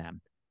innately to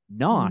them,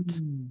 not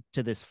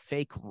to this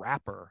fake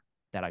wrapper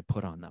that I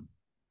put on them.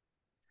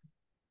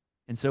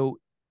 And so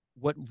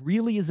what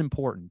really is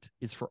important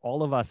is for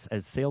all of us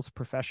as sales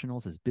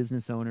professionals, as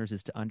business owners,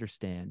 is to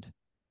understand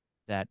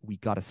that we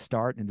got to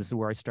start, and this is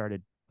where I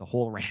started the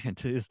whole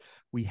rant, is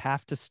we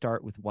have to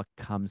start with what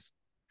comes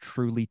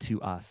truly to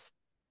us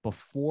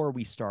before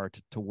we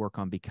start to work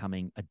on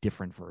becoming a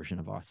different version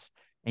of us.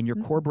 And your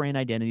core brand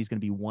identity is going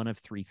to be one of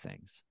three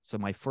things. So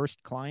my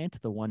first client,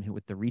 the one who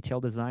with the retail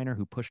designer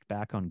who pushed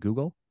back on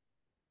Google,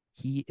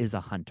 he is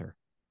a hunter.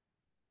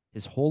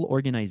 His whole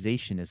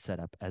organization is set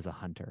up as a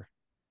hunter.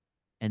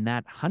 And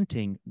that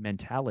hunting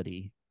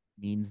mentality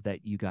means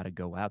that you got to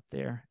go out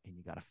there and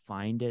you got to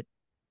find it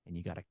and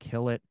you got to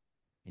kill it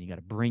and you got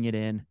to bring it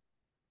in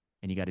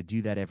and you got to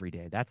do that every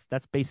day.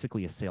 That's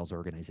basically a sales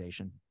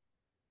organization.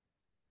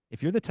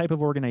 If you're the type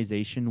of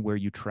organization where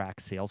you track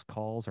sales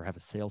calls or have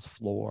a sales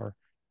floor,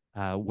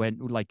 when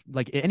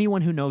like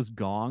anyone who knows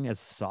Gong as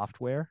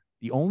software,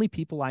 the only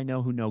people I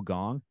know who know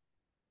Gong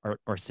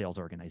are sales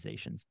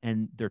organizations,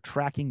 and they're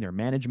tracking their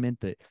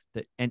management.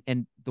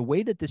 And the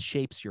way that this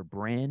shapes your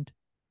brand,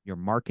 your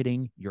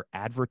marketing, your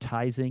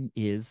advertising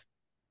is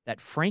that,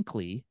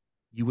 frankly,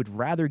 you would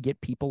rather get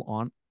people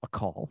on a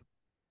call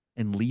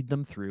and lead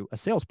them through a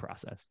sales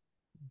process.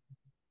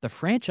 The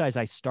franchise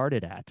I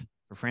started at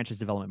for franchise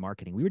development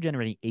marketing, we were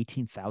generating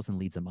 18,000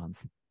 leads a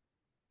month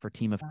for a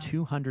team of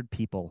 200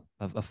 people,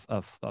 of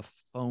a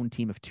phone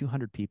team of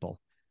 200 people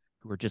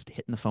who were just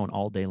hitting the phone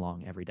all day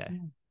long every day.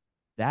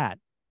 That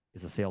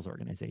is a sales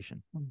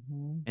organization.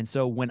 And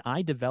so when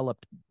I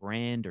developed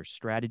brand or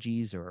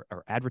strategies or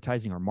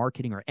advertising or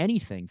marketing or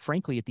anything,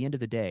 frankly, at the end of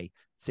the day,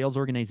 sales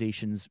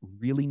organizations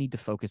really need to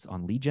focus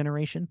on lead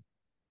generation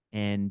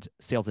and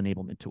sales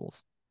enablement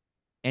tools.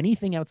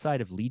 Anything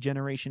outside of lead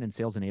generation and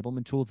sales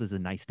enablement tools is a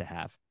nice to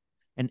have.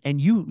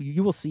 And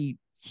you will see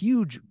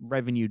huge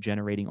revenue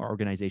generating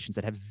organizations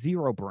that have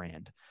zero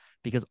brand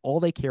because all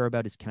they care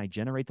about is, can I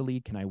generate the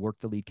lead? Can I work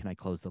the lead? Can I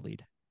close the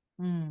lead?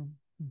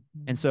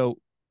 And so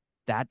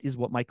that is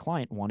what my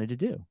client wanted to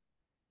do.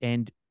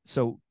 And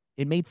so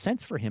it made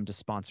sense for him to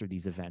sponsor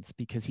these events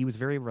because he was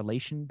very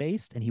relation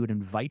based and he would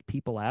invite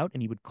people out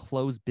and he would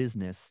close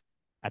business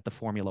at the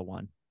Formula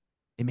One.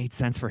 It made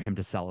sense for him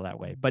to sell that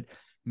way. But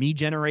me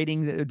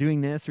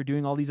doing this or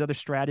doing all these other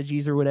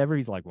strategies or whatever,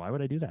 he's like, why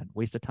would I do that?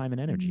 Waste of time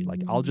and energy.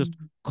 Like, I'll just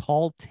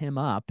call Tim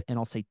up and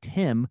I'll say,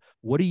 Tim,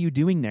 what are you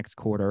doing next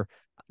quarter?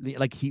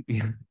 Like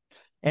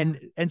and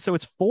so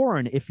it's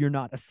foreign if you're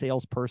not a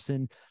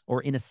salesperson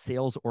or in a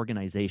sales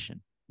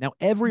organization. Now,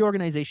 every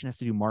organization has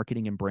to do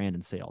marketing and brand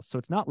and sales. So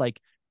it's not like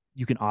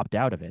you can opt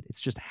out of it. It's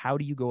just, how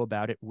do you go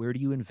about it? Where do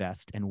you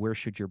invest? And where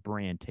should your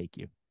brand take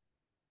you?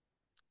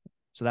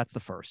 So that's the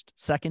first.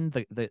 Second,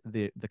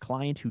 the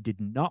client who did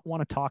not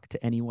want to talk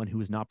to anyone who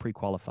was not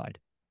pre-qualified.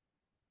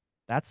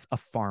 That's a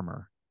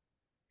farmer.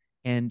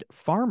 And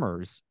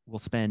farmers will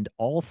spend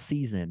all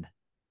season,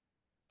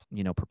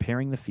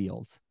 preparing the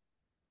fields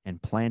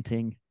and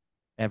planting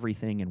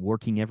everything and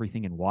working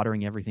everything and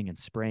watering everything and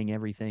spraying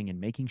everything and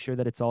making sure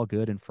that it's all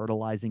good and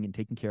fertilizing and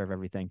taking care of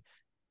everything.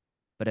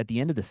 But at the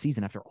end of the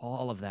season, after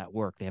all of that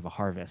work, they have a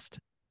harvest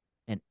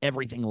and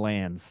everything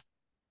lands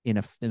in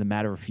a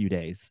matter of a few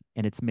days,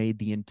 and it's made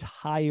the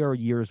entire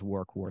year's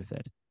work worth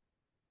it.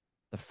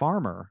 The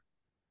farmer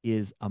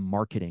is a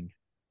marketing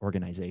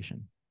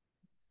organization.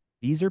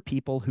 These are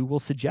people who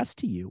will suggest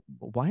to you,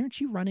 why aren't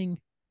you running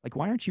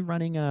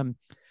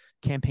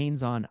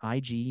campaigns on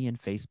IG and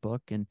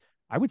Facebook? And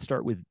I would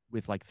start with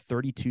like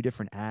 32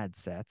 different ad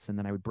sets, and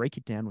then I would break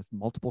it down with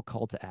multiple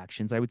call to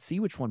actions. I would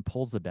see which one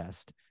pulls the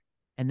best.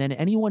 And then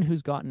anyone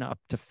who's gotten up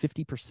to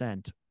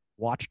 50%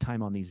 watch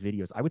time on these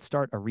videos, I would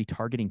start a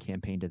retargeting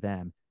campaign to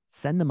them,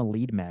 send them a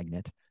lead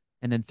magnet,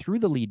 and then through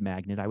the lead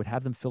magnet, I would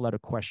have them fill out a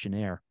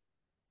questionnaire.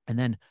 And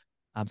then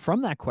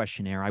from that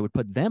questionnaire, I would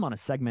put them on a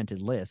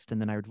segmented list,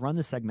 and then I would run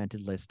the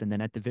segmented list. And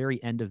then at the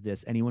very end of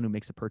this, anyone who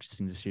makes a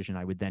purchasing decision,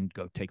 I would then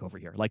go take over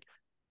here. Like,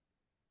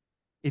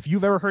 if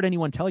you've ever heard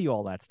anyone tell you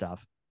all that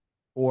stuff,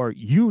 or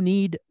you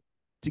need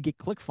to get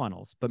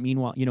ClickFunnels, but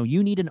meanwhile,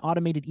 you need an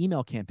automated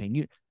email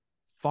campaign.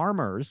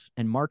 Farmers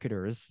and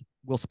marketers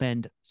will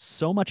spend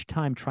so much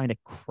time trying to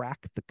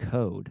crack the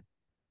code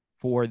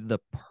for the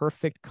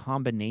perfect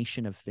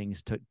combination of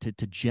things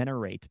to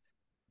generate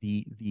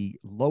the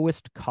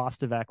lowest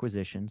cost of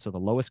acquisition, so the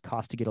lowest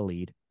cost to get a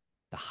lead,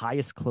 the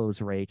highest close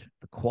rate,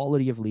 the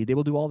quality of lead. They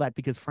will do all that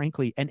because,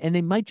 frankly, and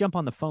they might jump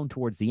on the phone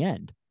towards the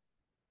end,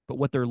 but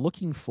what they're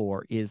looking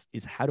for is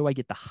how do I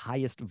get the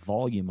highest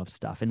volume of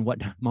stuff? And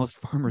what most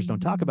farmers don't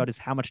talk about is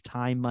how much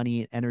time,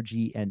 money,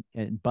 energy,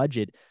 and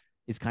budget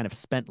is kind of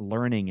spent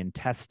learning and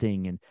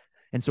testing.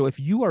 And so if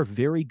you are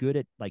very good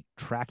at like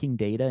tracking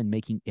data and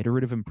making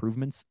iterative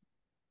improvements,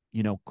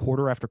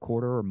 quarter after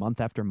quarter or month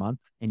after month,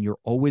 and you're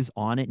always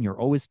on it and you're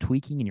always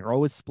tweaking and you're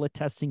always split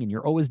testing and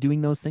you're always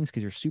doing those things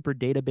because you're super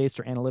data-based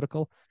or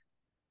analytical,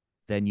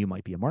 then you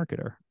might be a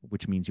marketer,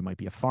 which means you might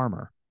be a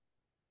farmer.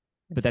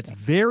 But that's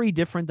very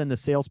different than the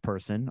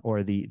salesperson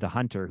or the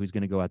hunter who's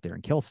going to go out there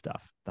and kill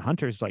stuff. The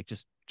hunter is like,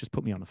 just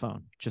put me on the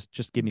phone.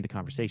 Just give me the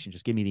conversation.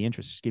 Just give me the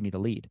interest. Just give me the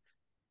lead.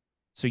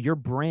 So your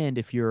brand,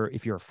 if you're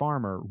a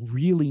farmer,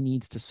 really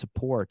needs to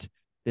support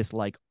this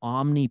like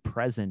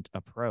omnipresent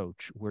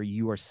approach where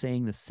you are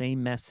saying the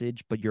same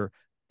message, but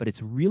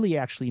it's really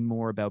actually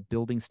more about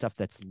building stuff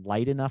that's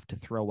light enough to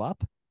throw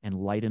up and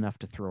light enough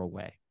to throw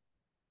away.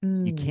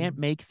 You can't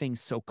make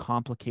things so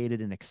complicated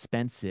and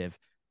expensive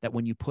that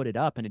when you put it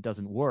up and it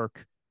doesn't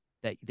work,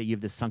 that you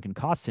have this sunken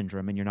cost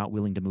syndrome and you're not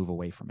willing to move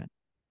away from it.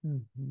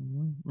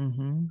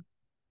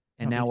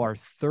 And now our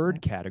third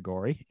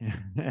category,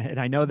 and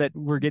I know that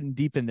we're getting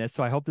deep in this,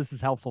 so I hope this is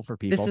helpful for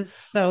people. This is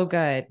so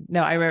good.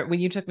 No, I remember when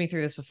you took me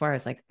through this before, I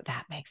was like,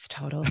 that makes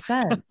total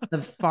sense.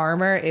 The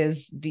farmer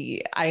is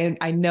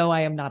I know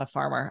I am not a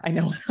farmer. I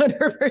know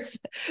 100%,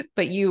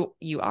 but you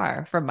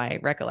are, from my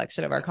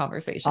recollection of our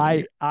conversation.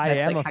 I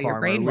am like a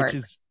farmer,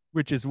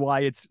 which is why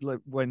it's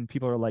like when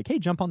people are like, hey,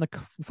 jump on the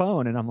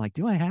phone. And I'm like,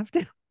 do I have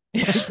to?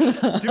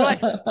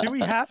 Like, do we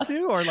have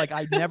to? Or like,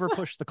 I never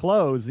push the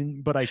close,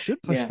 but I should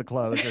push the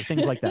close, or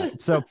things like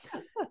that. So,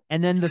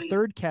 and then the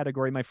third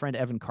category, my friend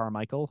Evan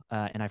Carmichael,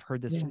 and I've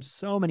heard this from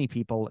so many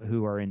people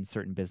who are in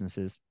certain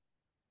businesses,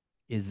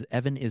 is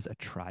Evan is a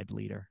tribe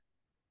leader.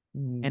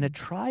 And a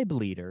tribe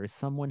leader is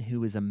someone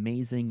who is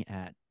amazing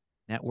at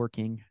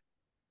networking,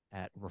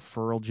 at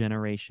referral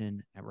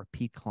generation, at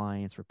repeat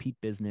clients, repeat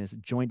business,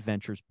 joint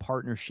ventures,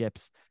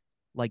 partnerships.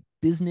 Like,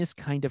 business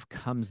kind of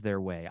comes their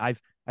way.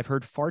 I've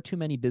heard far too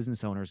many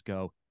business owners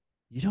go,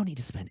 you don't need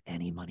to spend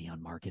any money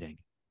on marketing.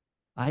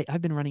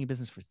 I've been running a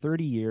business for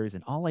 30 years,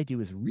 and all I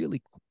do is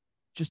really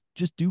just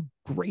do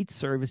great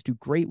service, do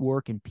great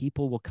work, and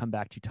people will come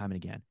back to you time and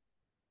again.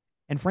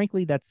 And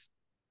frankly, that's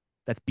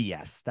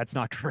BS. That's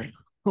not true.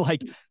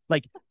 like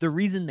the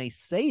reason they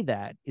say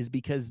that is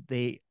because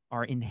they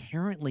are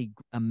inherently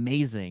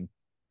amazing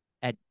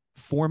at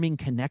forming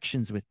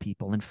connections with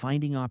people and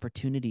finding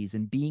opportunities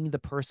and being the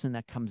person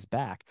that comes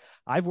back.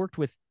 I've worked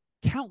with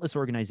countless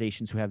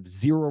organizations who have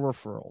zero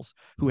referrals,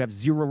 who have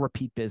zero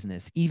repeat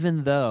business,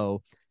 even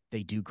though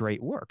they do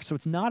great work. So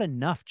it's not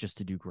enough just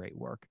to do great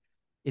work.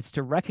 It's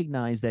to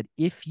recognize that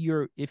if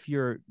your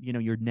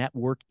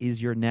network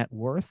is your net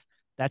worth,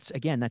 that's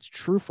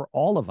true for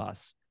all of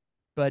us,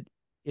 but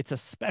it's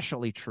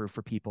especially true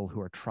for people who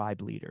are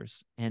tribe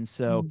leaders. And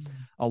so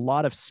a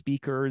lot of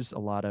speakers, a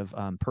lot of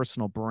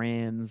personal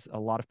brands, a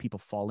lot of people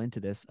fall into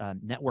this.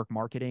 Network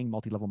marketing,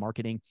 multi-level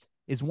marketing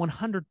is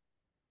 100%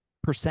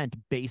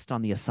 based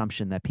on the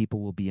assumption that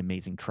people will be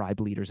amazing tribe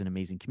leaders and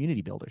amazing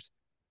community builders.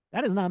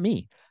 That is not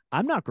me.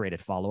 I'm not great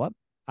at follow-up.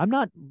 I'm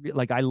not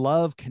like, I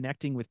love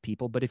connecting with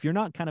people, but if you're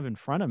not kind of in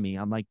front of me,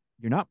 I'm like,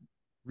 you're not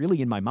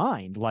really in my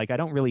mind. Like, I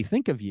don't really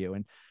think of you.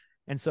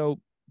 And so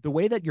the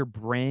way that your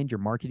brand, your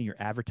marketing, your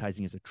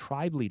advertising as a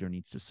tribe leader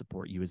needs to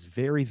support you is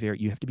very, very,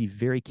 you have to be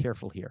very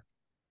careful here,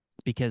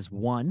 because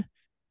one,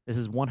 this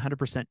is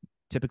 100%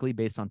 typically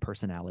based on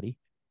personality.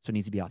 So it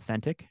needs to be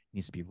authentic, it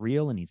needs to be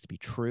real, it needs to be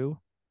true.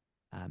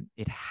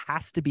 It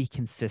has to be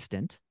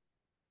consistent,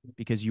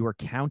 because you are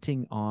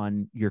counting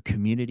on your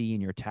community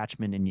and your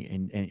attachment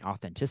and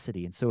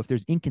authenticity. And so if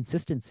there's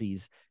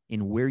inconsistencies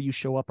in where you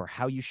show up or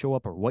how you show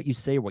up or what you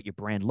say or what your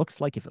brand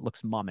looks like, if it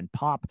looks mom and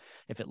pop,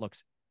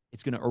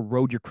 it's going to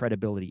erode your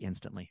credibility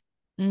instantly.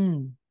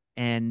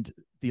 And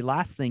the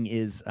last thing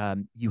is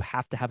you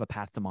have to have a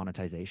path to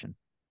monetization.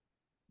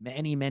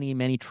 Many, many,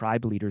 many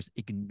tribe leaders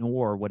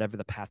ignore whatever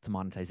the path to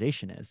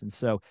monetization is. And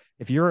so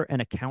if you're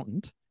an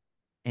accountant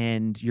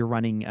and you're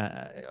running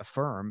a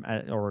firm,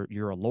 or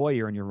you're a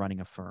lawyer and you're running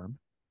a firm,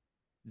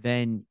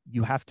 then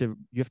you have to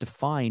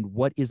find,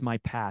 what is my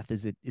path?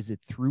 Is it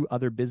through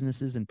other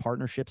businesses and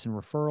partnerships and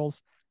referrals?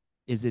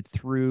 Is it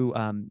through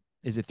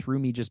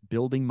me just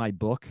building my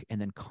book and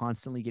then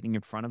constantly getting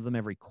in front of them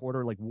every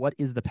quarter? Like, what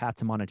is the path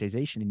to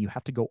monetization? And you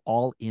have to go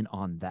all in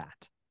on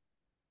that.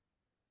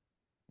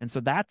 And so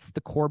that's the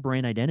core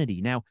brand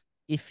identity. Now,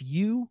 if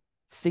you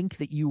think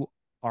that you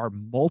are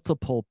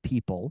multiple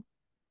people,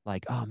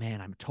 like, oh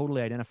man, I'm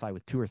totally identified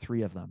with 2 or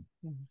 3 of them,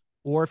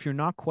 or if you're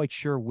not quite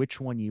sure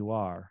which one you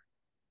are,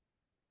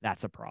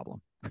 that's a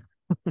problem.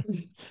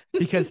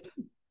 Because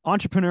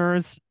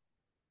entrepreneurs,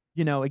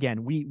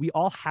 again, we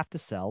all have to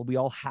sell, we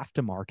all have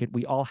to market,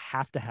 we all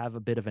have to have a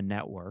bit of a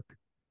network,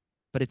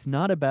 but it's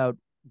not about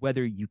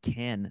whether you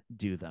can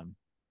do them.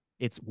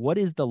 It's what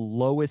is the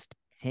lowest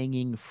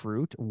hanging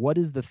fruit? What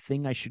is the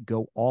thing I should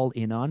go all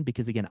in on?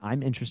 Because again,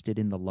 I'm interested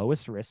in the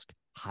lowest risk,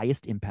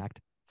 highest impact,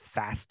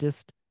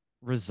 fastest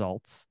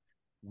results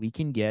we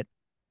can get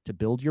to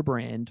build your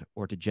brand,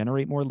 or to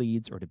generate more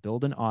leads, or to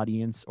build an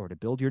audience, or to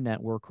build your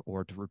network,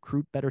 or to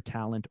recruit better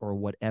talent, or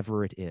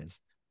whatever it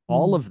is.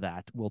 All of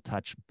that will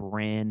touch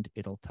brand,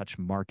 it'll touch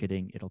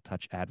marketing, it'll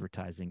touch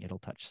advertising, it'll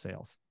touch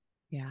sales.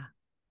 Yeah.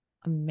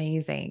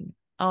 Amazing.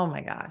 Oh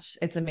my gosh.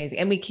 It's amazing.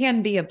 And we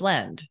can be a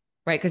blend,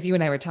 right? Because you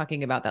and I were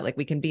talking about that. Like,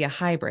 we can be a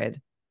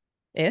hybrid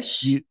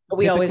ish.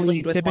 We always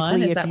lead with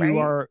one. Is that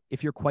right?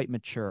 If you're quite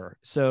mature.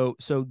 So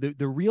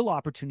the real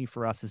opportunity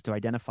for us is to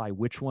identify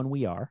which one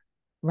we are.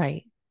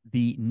 Right.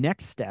 The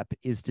next step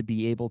is to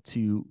be able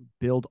to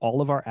build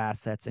all of our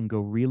assets and go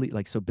really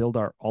build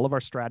all of our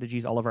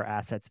strategies, all of our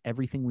assets,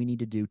 everything we need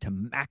to do to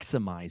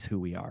maximize who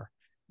we are.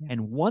 Yeah.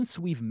 And once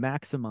we've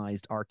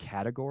maximized our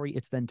category,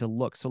 it's then to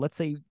look. So let's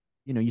say,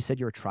 you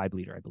said you're a tribe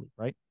leader, I believe,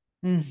 right?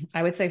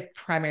 I would say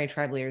primary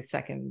tribe leader,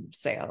 second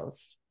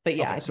sales. But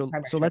yeah. Okay,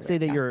 so let's say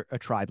that you're a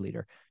tribe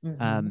leader.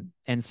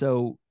 And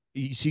so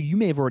you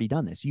may have already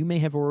done this. You may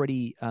have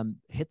already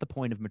hit the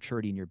point of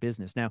maturity in your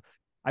business. Now,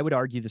 I would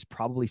argue there's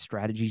probably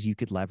strategies you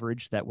could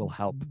leverage that will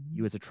help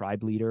you as a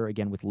tribe leader,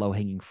 again, with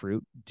low-hanging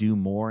fruit, do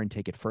more and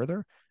take it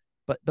further.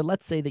 But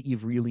let's say that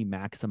you've really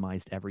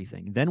maximized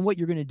everything. Then what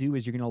you're going to do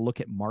is you're going to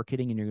look at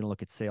marketing and you're going to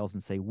look at sales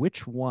and say,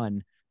 which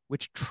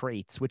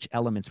traits, which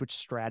elements, which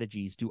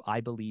strategies do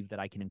I believe that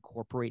I can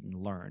incorporate and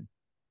learn?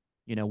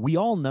 We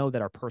all know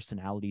that our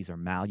personalities are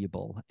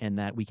malleable and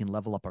that we can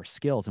level up our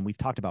skills. And we've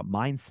talked about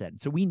mindset.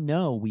 So we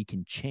know we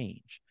can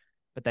change,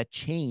 but that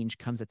change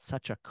comes at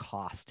such a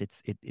cost.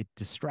 It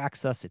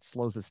distracts us. It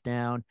slows us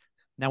down.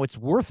 Now it's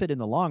worth it in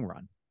the long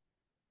run,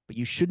 but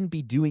you shouldn't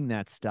be doing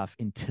that stuff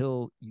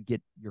until you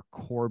get your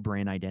core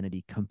brand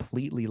identity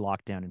completely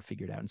locked down and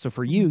figured out. And so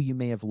for you, you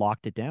may have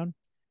locked it down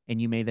and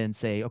you may then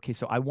say, okay,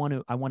 so I want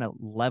to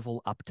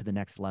level up to the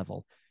next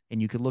level.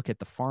 And you could look at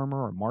the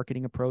farmer or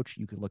marketing approach.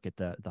 You could look at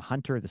the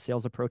hunter, the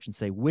sales approach, and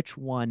say, which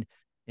one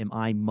am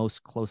I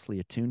most closely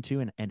attuned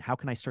to? And how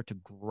can I start to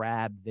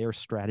grab their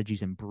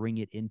strategies and bring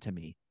it into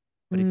me?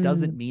 But it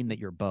doesn't mean that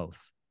you're both.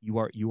 You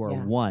are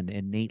one,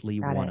 innately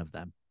one of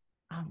them.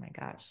 Oh my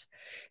gosh.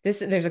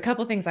 There's a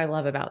couple things I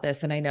love about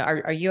this. And I know,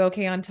 are you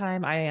okay on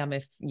time? I am.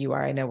 If you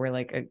are, I know we're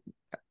like,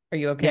 are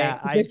you okay? Yeah,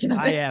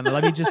 I am.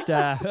 Let me just,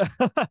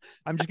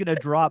 I'm just going to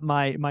drop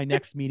my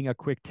next meeting a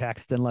quick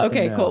text and let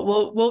them know.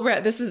 Cool. We'll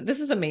this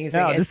is amazing.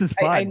 No, this is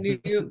fun. I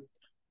knew,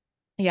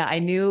 yeah, I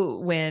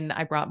knew when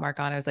I brought Mark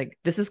on, I was like,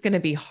 this is going to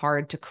be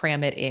hard to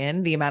cram it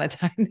in the amount of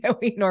time that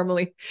we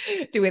normally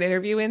do an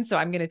interview in. So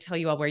I'm going to tell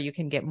you all where you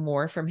can get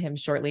more from him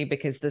shortly,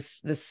 because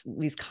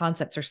these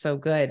concepts are so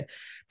good.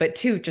 But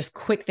two, just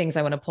quick things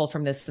I want to pull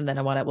from this, and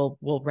then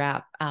we'll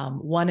wrap.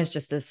 One is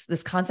just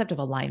this concept of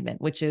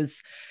alignment, which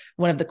is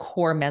one of the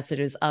core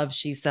messages of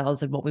She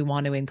Sells, and what we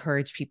want to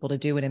encourage people to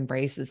do and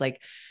embrace is like,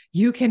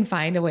 you can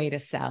find a way to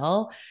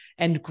sell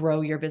and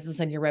grow your business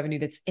and your revenue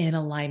that's in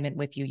alignment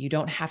with you. You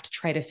don't have to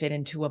try to fit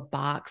into a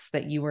box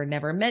that you were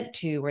never meant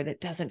to, or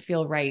that doesn't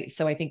feel right.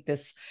 So I think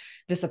this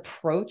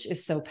approach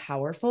is so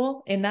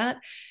powerful in that.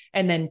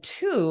 And then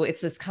two,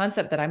 it's this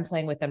concept that I'm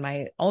playing with in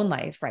my own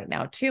life right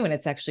now too. And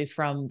it's actually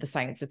from The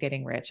Science of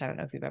Getting Rich. I don't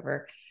know if you've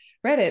ever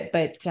read it,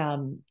 but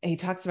he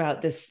talks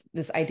about this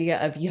idea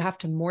of you have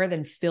to more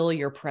than fill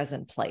your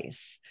present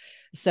place.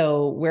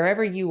 So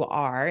wherever you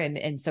are,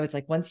 and so it's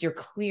like, once you're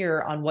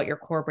clear on what your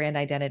core brand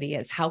identity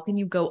is, how can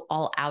you go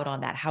all out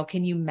on that? How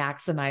can you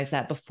maximize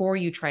that before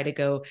you try to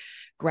go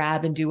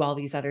grab and do all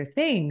these other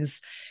things?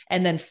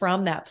 And then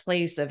from that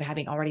place of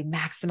having already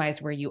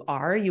maximized where you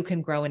are, you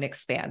can grow and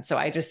expand.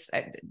 So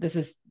this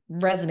is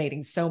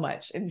resonating so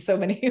much in so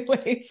many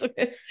ways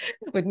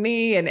with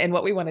me and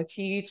what we want to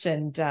teach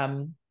and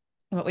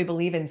what we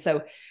believe in.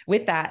 So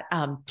with that,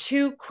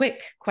 two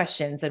quick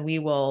questions and we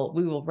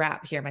will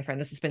wrap here, my friend.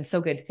 This has been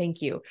so good.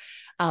 Thank you.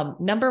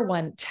 Number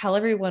one, tell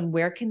everyone,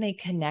 where can they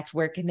connect?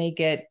 Where can they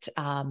get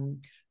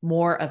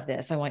more of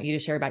this? I want you to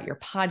share about your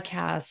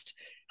podcast,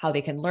 how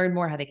they can learn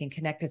more, how they can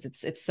connect, because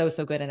it's so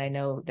good. And I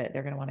know that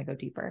they're going to want to go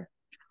deeper.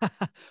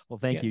 Well,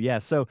 thank you. Yeah.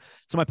 So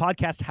my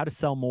podcast, How to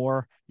Sell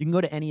More, you can go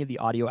to any of the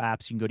audio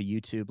apps. You can go to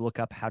YouTube, look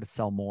up How to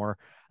Sell More,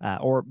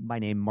 or my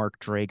name, Mark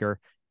Drager.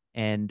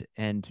 And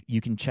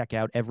you can check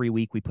out every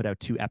week. We put out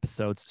 2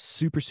 episodes,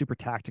 super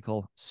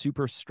tactical,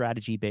 super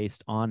strategy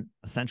based on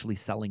essentially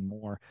selling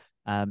more,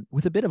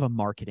 with a bit of a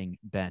marketing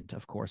bent,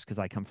 of course, because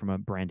I come from a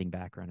branding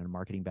background and a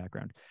marketing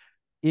background.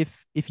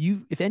 If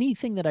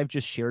anything that I've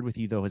just shared with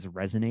you though has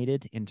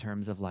resonated in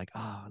terms of like,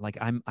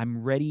 I'm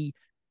ready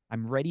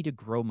to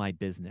grow my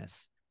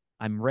business.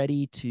 I'm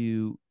ready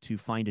to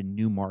find a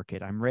new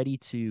market. I'm ready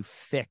to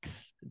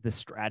fix the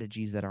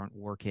strategies that aren't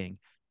working.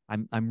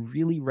 I'm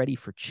really ready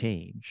for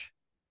change.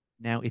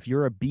 Now, if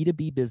you're a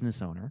B2B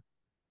business owner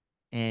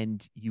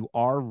and you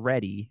are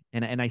ready,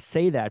 and I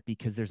say that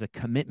because there's a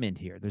commitment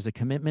here. There's a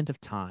commitment of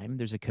time.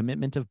 There's a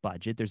commitment of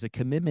budget. There's a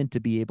commitment to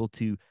be able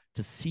to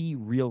see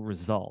real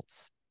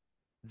results.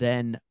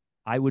 Then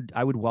I would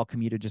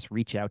welcome you to just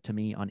reach out to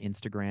me on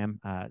Instagram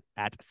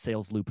at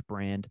SalesLoop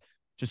Brand.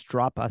 Just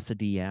drop us a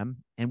DM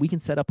and we can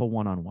set up a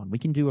one-on-one. We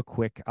can do a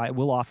quick, I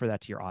will offer that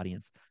to your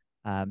audience.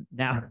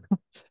 Now,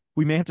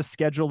 we may have to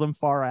schedule them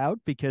far out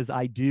because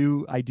I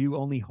do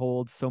only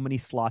hold so many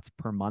slots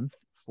per month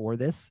for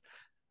this.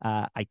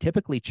 I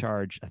typically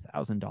charge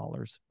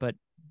 $1,000, but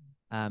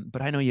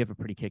I know you have a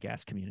pretty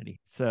kick-ass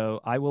community. So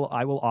I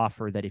will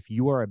offer that if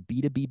you are a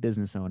B2B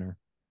business owner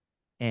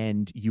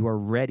and you are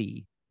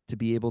ready to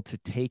be able to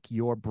take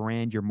your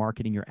brand, your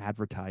marketing, your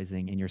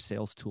advertising, and your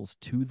sales tools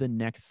to the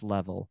next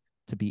level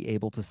to be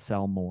able to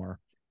sell more,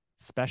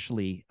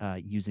 especially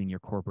using your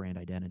core brand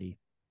identity,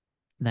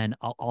 then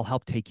I'll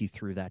help take you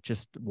through that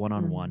just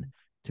one-on-one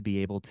to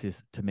be able to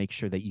make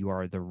sure that you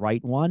are the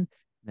right one, and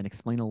then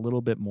explain a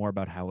little bit more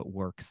about how it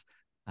works.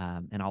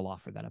 And I'll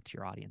offer that up to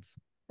your audience.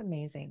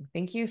 Amazing.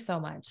 Thank you so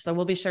much. So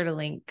we'll be sure to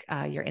link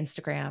your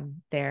Instagram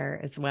there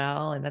as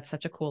well. And that's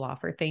such a cool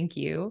offer. Thank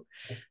you.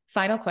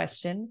 Final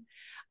question.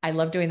 I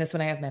love doing this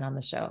when I have men on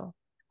the show.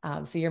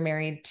 So you're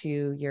married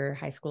to your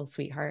high school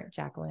sweetheart,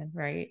 Jacqueline,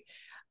 right?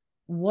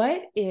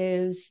 What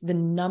is the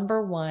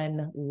number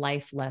one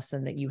life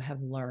lesson that you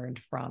have learned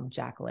from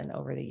Jacqueline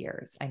over the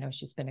years? I know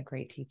she's been a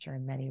great teacher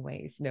in many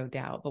ways, no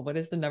doubt, but what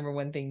is the number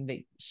one thing that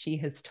she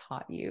has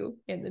taught you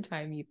in the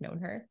time you've known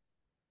her?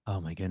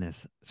 Oh my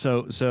goodness.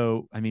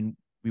 So I mean,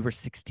 we were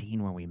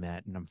 16 when we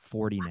met, and I'm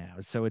 40 now.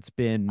 So it's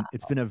been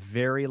a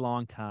very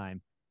long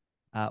time.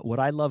 What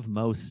I love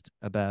most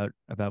about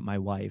my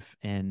wife,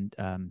 and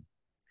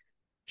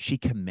she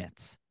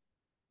commits.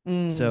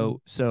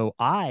 Mm, So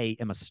I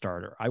am a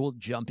starter. I will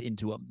jump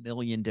into a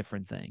million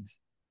different things.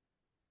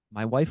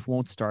 My wife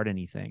won't start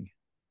anything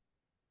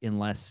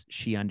unless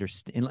she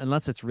understands,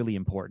 unless it's really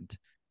important,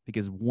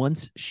 because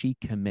once she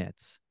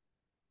commits,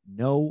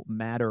 no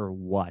matter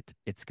what,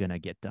 it's gonna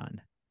get done.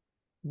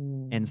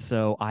 And mm,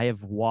 so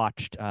I've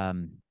watched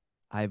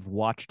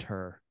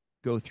her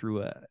go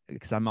through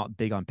because I'm not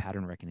big on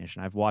pattern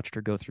recognition. I've watched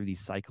her go through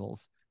these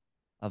cycles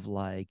of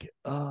like,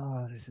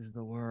 oh, this is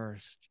the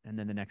worst. And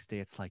then the next day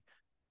it's like,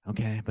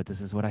 okay, but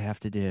this is what I have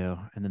to do.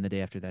 And then the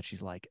day after that,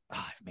 she's like,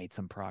 oh, I've made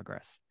some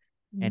progress.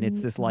 And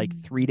it's this like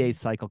mm. 3 day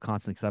cycle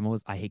constantly,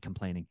 because I hate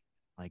complaining.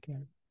 Like, Yeah.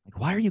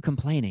 why are you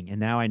complaining? And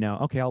now I know,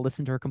 okay, I'll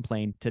listen to her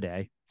complain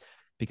today,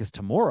 because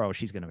tomorrow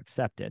she's going to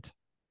accept it.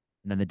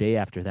 And then the day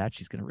after that,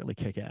 she's going to really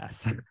kick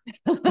ass.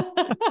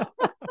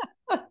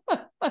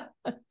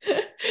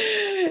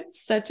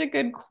 Such a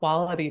good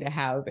quality to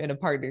have in a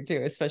partner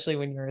too, especially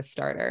when you're a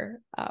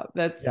starter.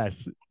 That's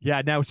Yes.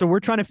 Yeah. Now, so we're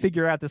trying to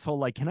figure out this whole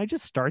like, can I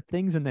just start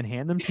things and then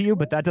hand them to you?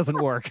 But that doesn't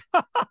work.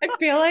 I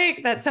feel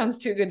like that sounds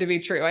too good to be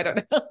true. I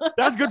don't know.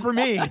 That's good for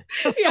me.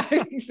 Yeah,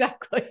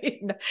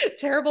 exactly.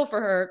 Terrible for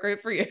her,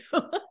 great for you.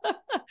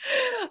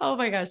 Oh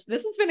my gosh,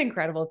 this has been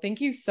incredible.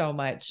 Thank you so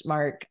much,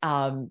 Mark.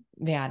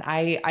 Man,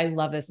 I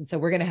love this. And so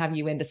we're going to have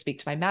you in to speak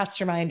to my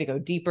mastermind to go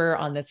deeper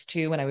on this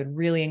too. And I would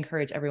really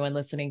encourage everyone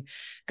listening,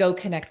 go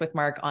connect with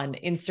Mark on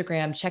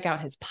Instagram, check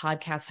out his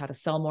podcast, How to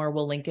Sell More.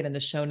 We'll link it in the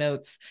show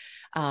notes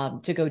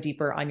to go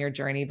deeper on your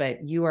journey.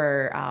 But you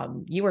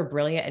are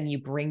brilliant, and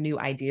you bring new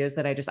ideas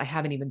that I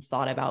haven't even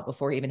thought about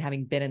before, even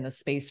having been in the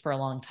space for a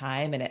long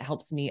time. And it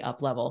helps me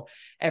up level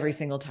every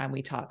single time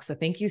we talk. So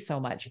thank you so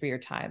much for your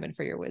time and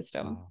for your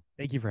wisdom. Oh,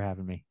 thank you for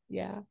having me.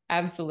 Yeah,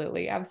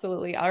 absolutely.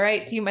 Absolutely. All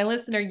right, to you, my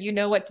listener, you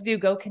know what to do.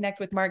 Go connect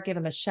with Mark, give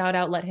him a shout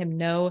out, let him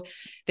know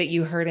that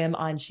you heard him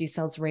on She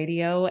Sells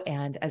Radio.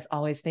 And as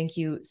always, thank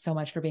you so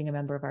much for being a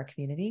member of our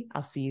community.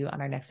 I'll see you on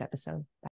our next episode. Bye.